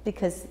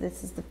because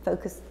this is the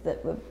focus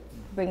that we're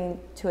bringing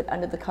to it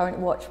under the current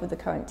watch with the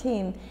current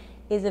team,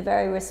 is a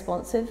very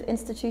responsive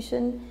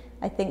institution.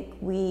 I think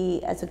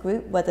we as a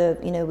group, whether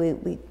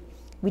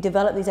we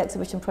develop these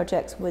exhibition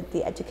projects with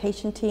the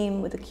education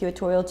team, with the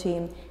curatorial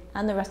team,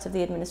 and the rest of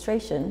the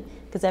administration,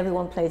 because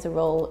everyone plays a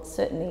role,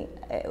 certainly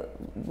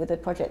with a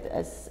project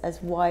as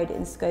wide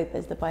in scope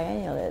as the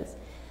Biennial is.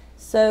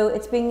 So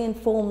it's being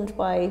informed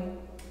by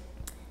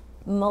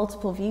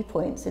multiple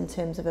viewpoints in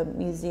terms of a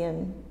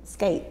museum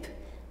scape.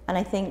 And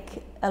I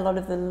think a lot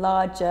of the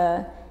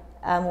larger,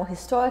 more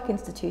historic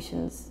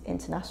institutions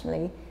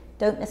internationally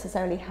don't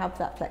necessarily have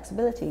that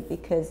flexibility,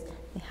 because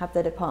they have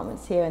their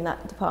departments here, and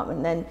that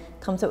department then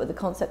comes up with a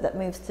concept that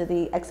moves to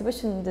the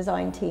exhibition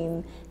design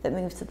team, that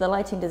moves to the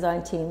lighting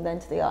design team, then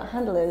to the art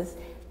handlers.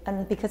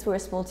 And because we're a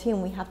small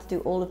team, we have to do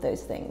all of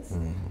those things.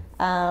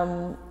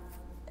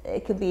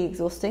 It can be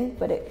exhausting,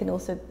 but it can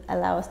also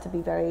allow us to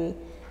be very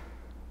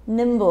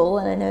nimble,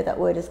 and I know that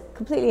word is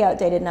completely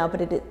outdated now,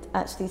 but it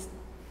actually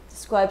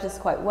describes us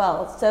quite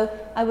well. So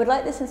I would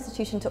like this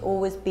institution to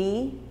always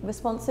be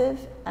responsive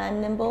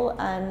and nimble,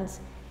 and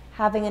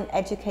having an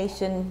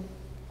education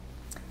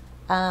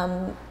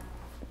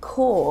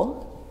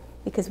core,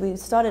 because we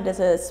started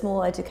as a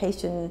small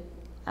education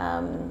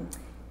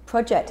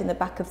project in the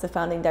back of the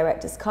founding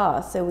director's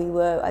car.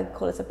 So I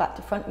call it a back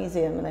to front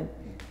museum, and I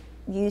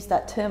use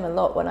that term a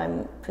lot when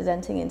I'm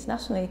presenting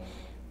internationally.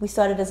 We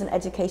started as an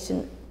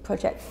education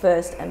project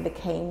first and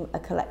became a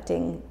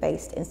collecting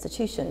based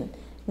institution,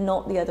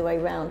 not the other way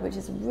around, which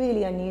is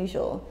really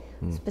unusual,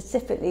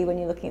 specifically when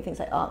you're looking at things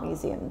like art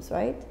museums,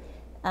 right?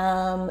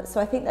 So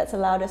I think that's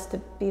allowed us to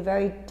be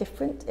very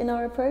different in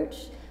our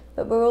approach,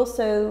 but we're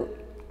also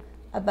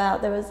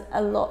there was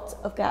a lot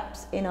of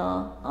gaps in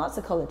our arts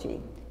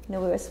ecology.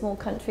 We're a small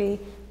country,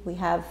 we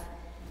have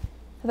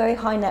a very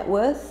high net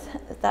worth,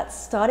 that's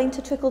starting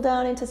to trickle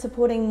down into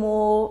supporting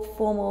more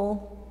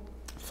formal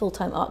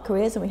full-time art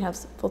careers, and we have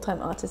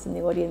full-time artists in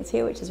the audience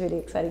here, which is really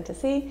exciting to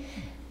see.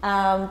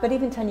 But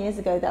even 10 years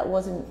ago, that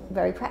wasn't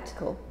very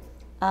practical.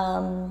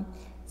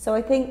 So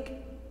I think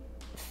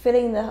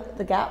filling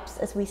the gaps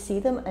as we see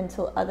them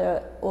until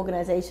other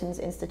organizations,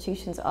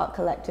 institutions, art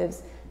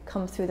collectives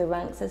come through the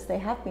ranks, as they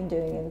have been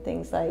doing in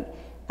things like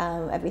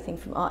everything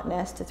from Art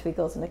Nest to Three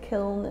Girls in a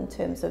Kiln, in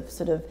terms of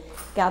sort of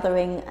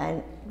gathering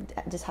and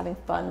just having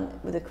fun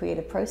with the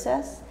creative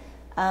process,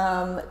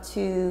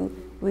 to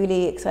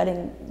really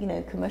exciting,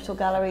 commercial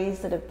galleries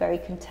that are very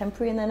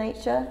contemporary in their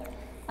nature.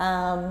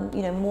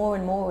 More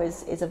and more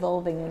is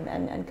evolving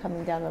and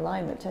coming down the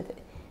line, which I think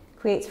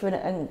creates for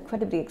an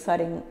incredibly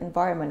exciting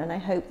environment. And I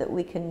hope that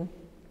we can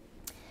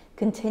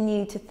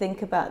continue to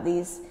think about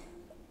these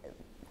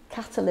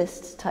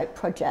catalyst type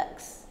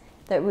projects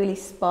that really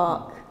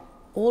spark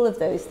all of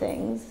those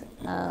things,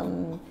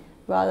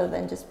 rather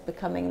than just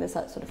becoming this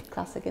sort of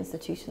classic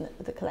institution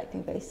with a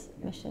collecting based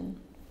mission.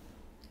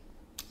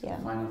 Yeah.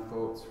 Final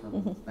thoughts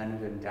from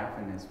Leonard and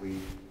Davin as we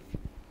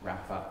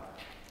wrap up.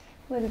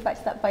 We'll go back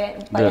to that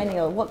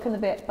biennial. What can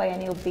the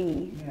biennial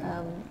be?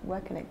 Yeah.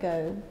 Where can it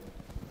go?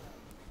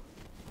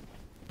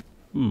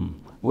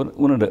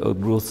 One of the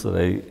outgrowths that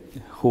I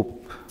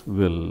hope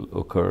will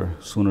occur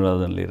sooner rather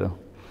than later,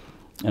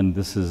 and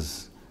this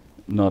is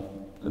not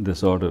the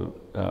sort of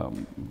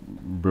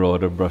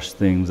broader brush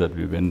things that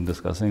we've been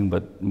discussing,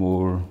 but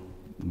more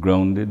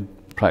grounded,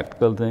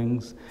 practical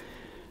things.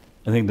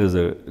 I think there's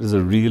a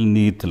real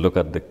need to look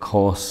at the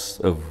costs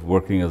of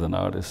working as an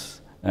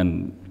artist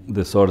and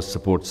the sort of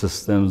support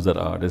systems that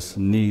artists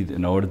need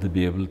in order to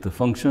be able to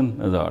function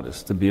as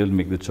artists, to be able to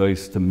make the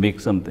choice to make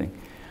something.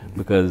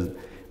 Because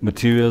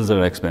materials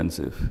are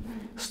expensive.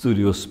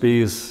 Studio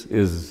space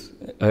is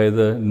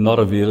either not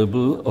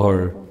available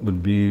or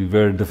would be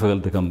very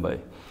difficult to come by.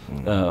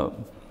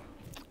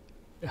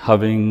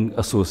 Having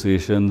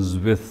associations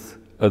with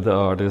other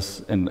artists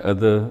in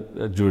other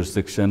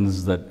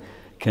jurisdictions that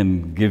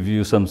can give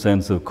you some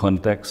sense of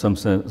context, some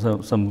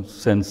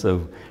sense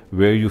of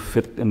where you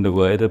fit in the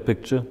wider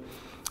picture,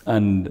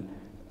 and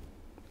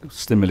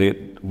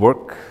stimulate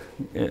work,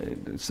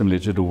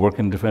 stimulate you to work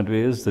in different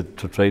ways, to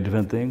try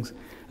different things.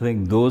 I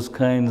think those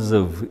kinds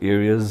of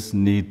areas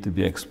need to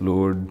be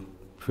explored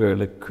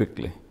fairly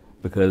quickly,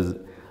 because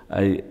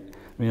I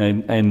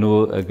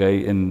know a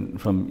guy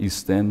from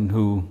East End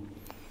who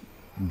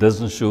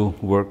doesn't show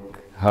work,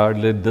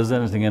 hardly does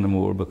anything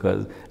anymore,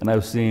 and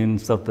I've seen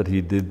stuff that he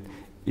did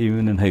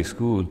even in high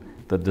school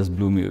that just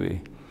blew me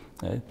away,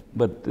 right?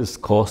 But his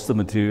cost of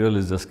material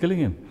is just killing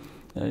him,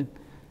 right?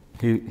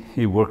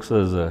 He works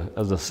as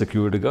a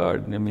security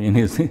guard. I mean,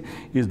 he's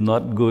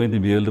not going to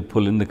be able to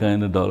pull in the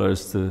kind of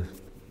dollars to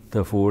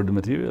afford the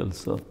materials.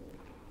 So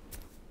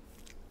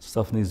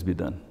stuff needs to be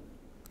done.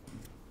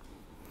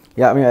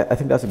 Yeah, I mean, I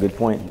think that's a good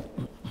point.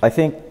 I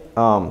think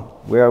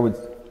where I would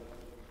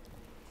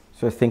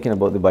sort of thinking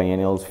about the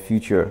biennial's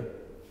future,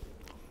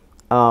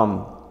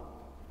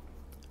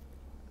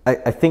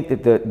 I think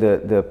that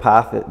the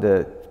path that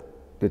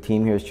the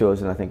team here has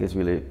chosen, I think, is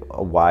really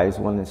a wise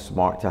one. It's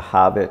smart to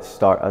have it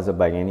start as a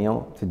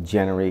biennial to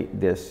generate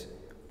this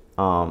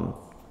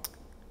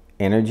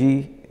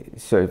energy.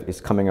 Sort of is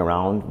coming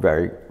around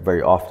very,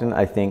 very often.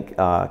 I think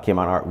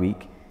Cayman Art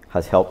Week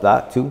has helped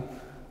that too.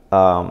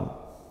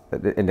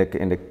 In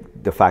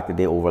the fact that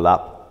they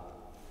overlap,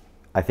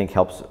 I think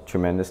helps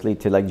tremendously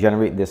to like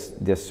generate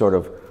this sort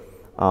of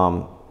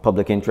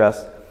public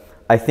interest.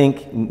 I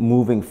think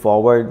moving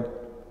forward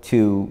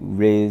to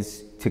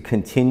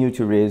continue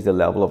to raise the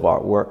level of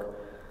artwork,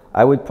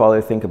 I would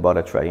probably think about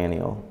a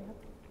triennial,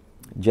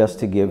 just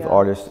to give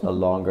artists a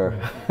longer.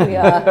 We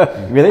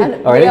are. Really?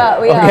 And we are.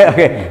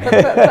 Okay.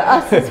 For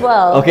us as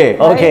well. Okay.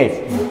 Right? Okay.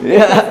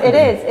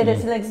 It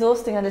is an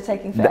exhausting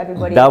undertaking for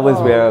everybody. That was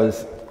where I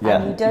was. Yeah.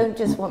 And you don't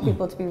just want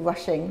people to be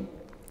rushing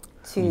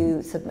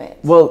to submit.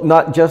 Well,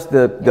 not just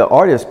the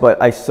artists,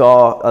 but I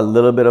saw a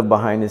little bit of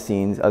behind the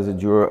scenes as a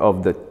juror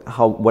of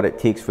what it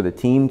takes for the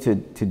team to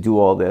do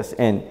all this,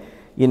 and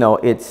you know,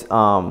 it's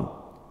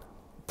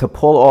to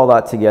pull all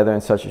that together in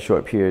such a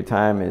short period of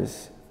time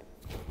is,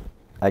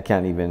 I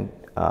can't even.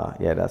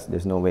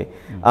 There's no way.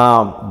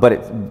 But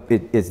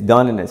it's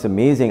done and it's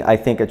amazing. I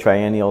think a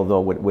triennial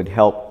though would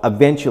help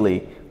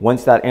eventually.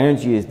 Once that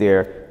energy is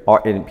there,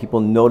 and people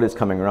notice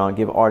coming around,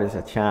 give artists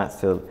a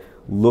chance to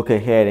look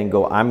ahead and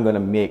go, I'm going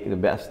to make the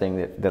best thing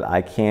that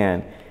I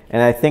can.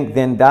 And I think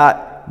then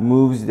that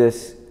moves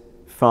this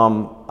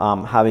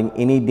from having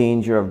any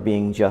danger of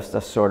being just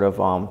a sort of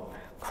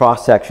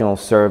cross-sectional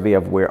survey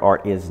of where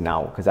art is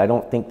now, because I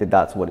don't think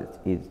that's what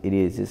it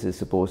is. This is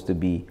supposed to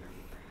be.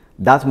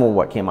 That's more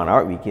what Cayman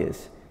Art Week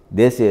is.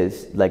 This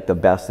is like the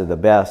best of the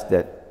best.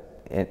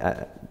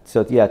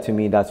 So yeah, to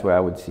me, that's where I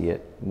would see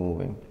it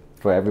moving,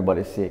 for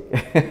everybody's sake.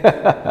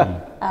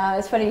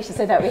 It's funny you should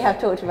say that. We have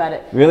talked about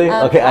it. Really?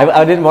 Okay,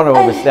 I didn't want to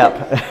overstep.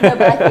 No,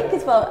 but I think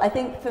as well, I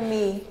think for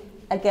me,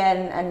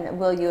 again, and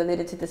Will, you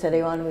alluded to this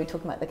earlier on when we were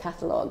talking about the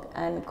catalogue.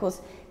 And of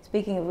course,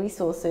 speaking of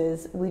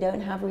resources, we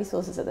don't have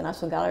resources at the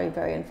National Gallery,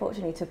 very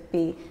unfortunately, to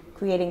be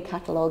creating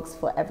catalogues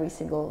for every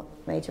single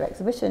major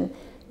exhibition.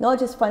 Not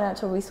just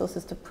financial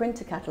resources to print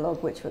a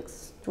catalogue, which were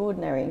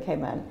extraordinary in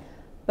Cayman,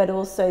 but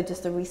also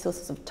just the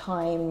resources of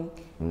time,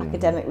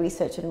 academic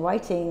research and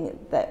writing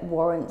that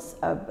warrants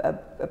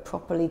a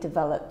properly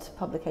developed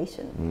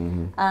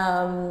publication,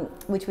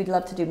 which we'd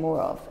love to do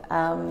more of.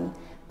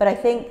 But I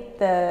think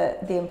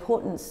the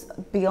importance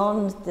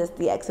beyond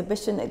the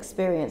exhibition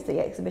experience, the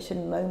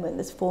exhibition moment,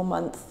 this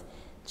 4-month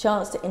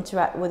chance to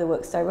interact with the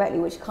works directly,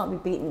 which can't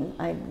be beaten.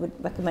 I would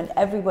recommend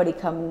everybody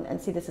come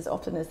and see this as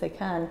often as they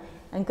can,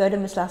 and go to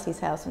Miss Lassie's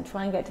house and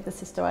try and get to the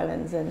Sister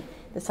Islands and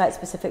the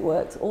site-specific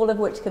works, all of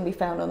which can be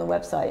found on the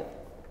website.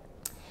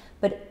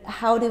 But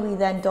how do we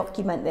then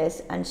document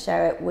this and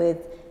share it with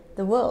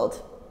the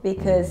world?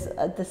 Because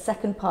the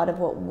second part of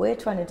what we're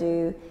trying to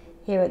do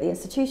here at the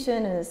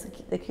institution and as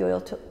the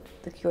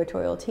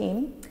curatorial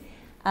team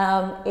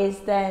is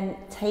then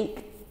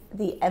take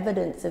the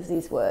evidence of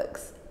these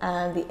works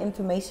and the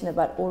information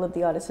about all of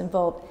the artists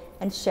involved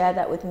and share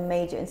that with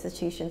major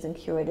institutions and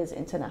curators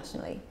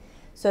internationally.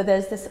 So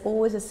there's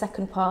always a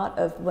second part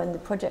of when the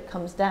project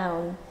comes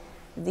down,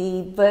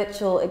 the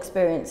virtual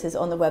experience is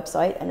on the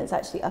website and it's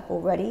actually up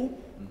already,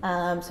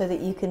 so that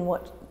you can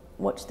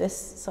watch this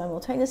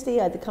simultaneously,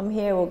 either come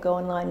here or go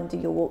online and do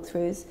your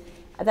walkthroughs.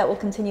 That will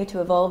continue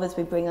to evolve as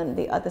we bring on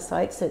the other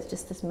sites, so it's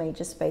just this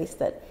major space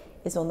that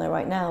is on there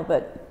right now,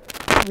 but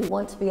we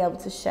want to be able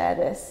to share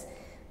this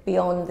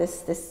beyond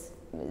this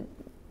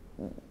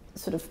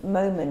sort of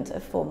moment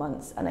of 4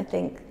 months. And I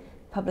think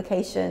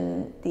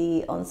publication,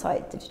 the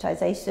on-site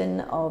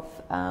digitization of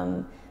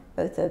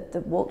both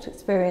the walked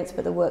experience,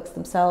 but the works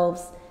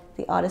themselves,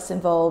 the artists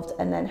involved,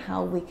 and then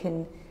how we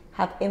can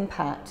have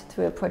impact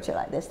through a project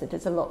like this that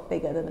is a lot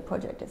bigger than the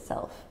project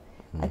itself,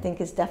 I think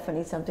is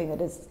definitely something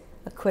that is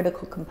a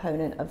critical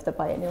component of the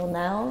biennial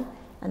now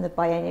and the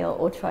biennial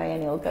or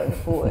triennial going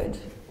forward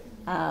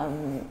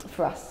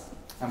for us.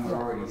 And we're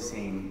already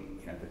seeing,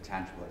 you know, the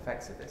tangible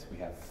effects of this. We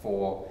have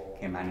 4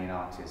 Caymanian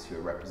artists who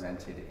are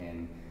represented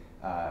in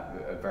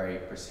a very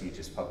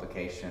prestigious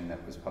publication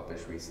that was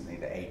published recently,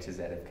 the A to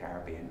Z of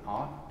Caribbean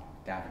Art.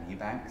 Davin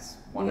Ebanks,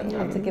 one of them. You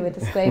have to give a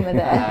disclaimer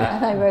there,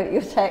 and I wrote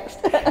your text.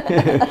 We've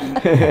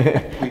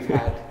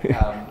had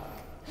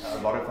a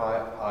lot of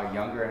our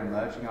younger and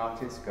emerging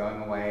artists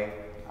going away,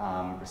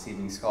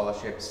 receiving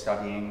scholarships,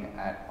 studying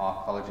at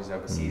art colleges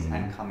overseas,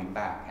 and coming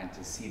back, and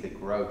to see the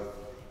growth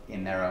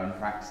in their own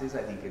practices,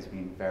 I think has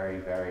been very,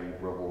 very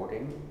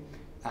rewarding.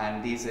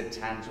 And these are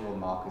tangible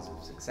markers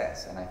of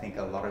success, and I think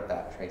a lot of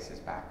that traces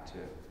back to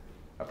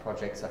a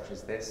project such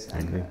as this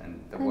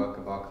and the work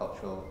of our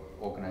cultural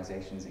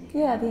organizations in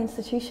Cayman. Yeah, the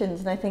institutions,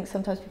 and I think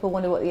sometimes people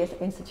wonder what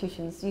the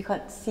institutions, you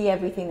can't see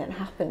everything that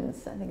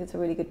happens. I think it's a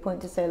really good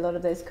point to say a lot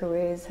of those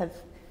careers have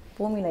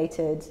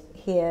formulated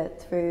here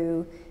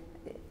through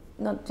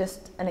not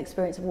just an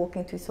experience of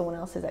walking through someone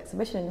else's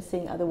exhibition and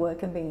seeing other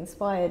work and being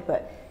inspired,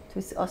 but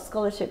through our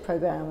scholarship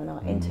program and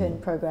our intern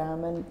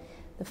program and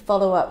the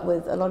follow-up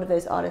with a lot of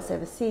those artists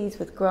overseas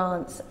with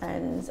grants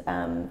and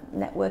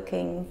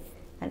networking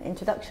and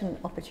introduction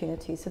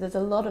opportunities. So there's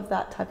a lot of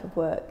that type of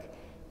work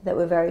that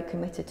we're very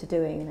committed to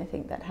doing, and I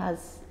think that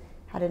has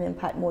had an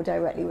impact more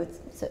directly with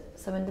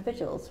some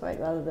individuals, right,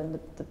 rather than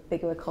the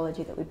bigger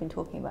ecology that we've been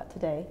talking about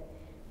today,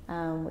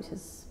 which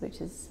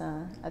is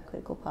a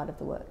critical part of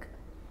the work.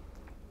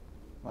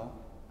 Well,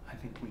 I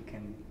think we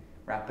can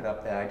wrap it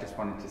up there. I just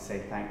wanted to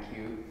say thank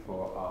you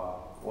for our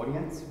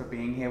audience for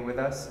being here with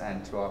us,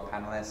 and to our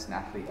panelists,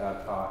 Natalie,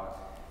 Urquhart,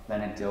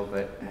 Leonard,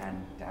 Dilbert,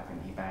 and Davin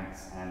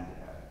Ebanks, and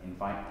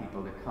invite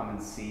people to come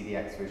and see the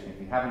exhibition. If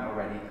you haven't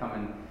already, come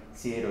and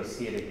see it or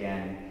see it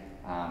again.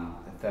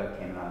 The 3rd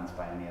Cayman Islands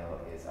Biennial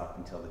is up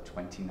until the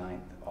 29th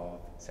of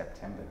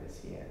September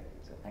this year.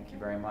 So thank you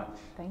very much.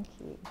 Thank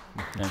you.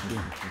 Thank you.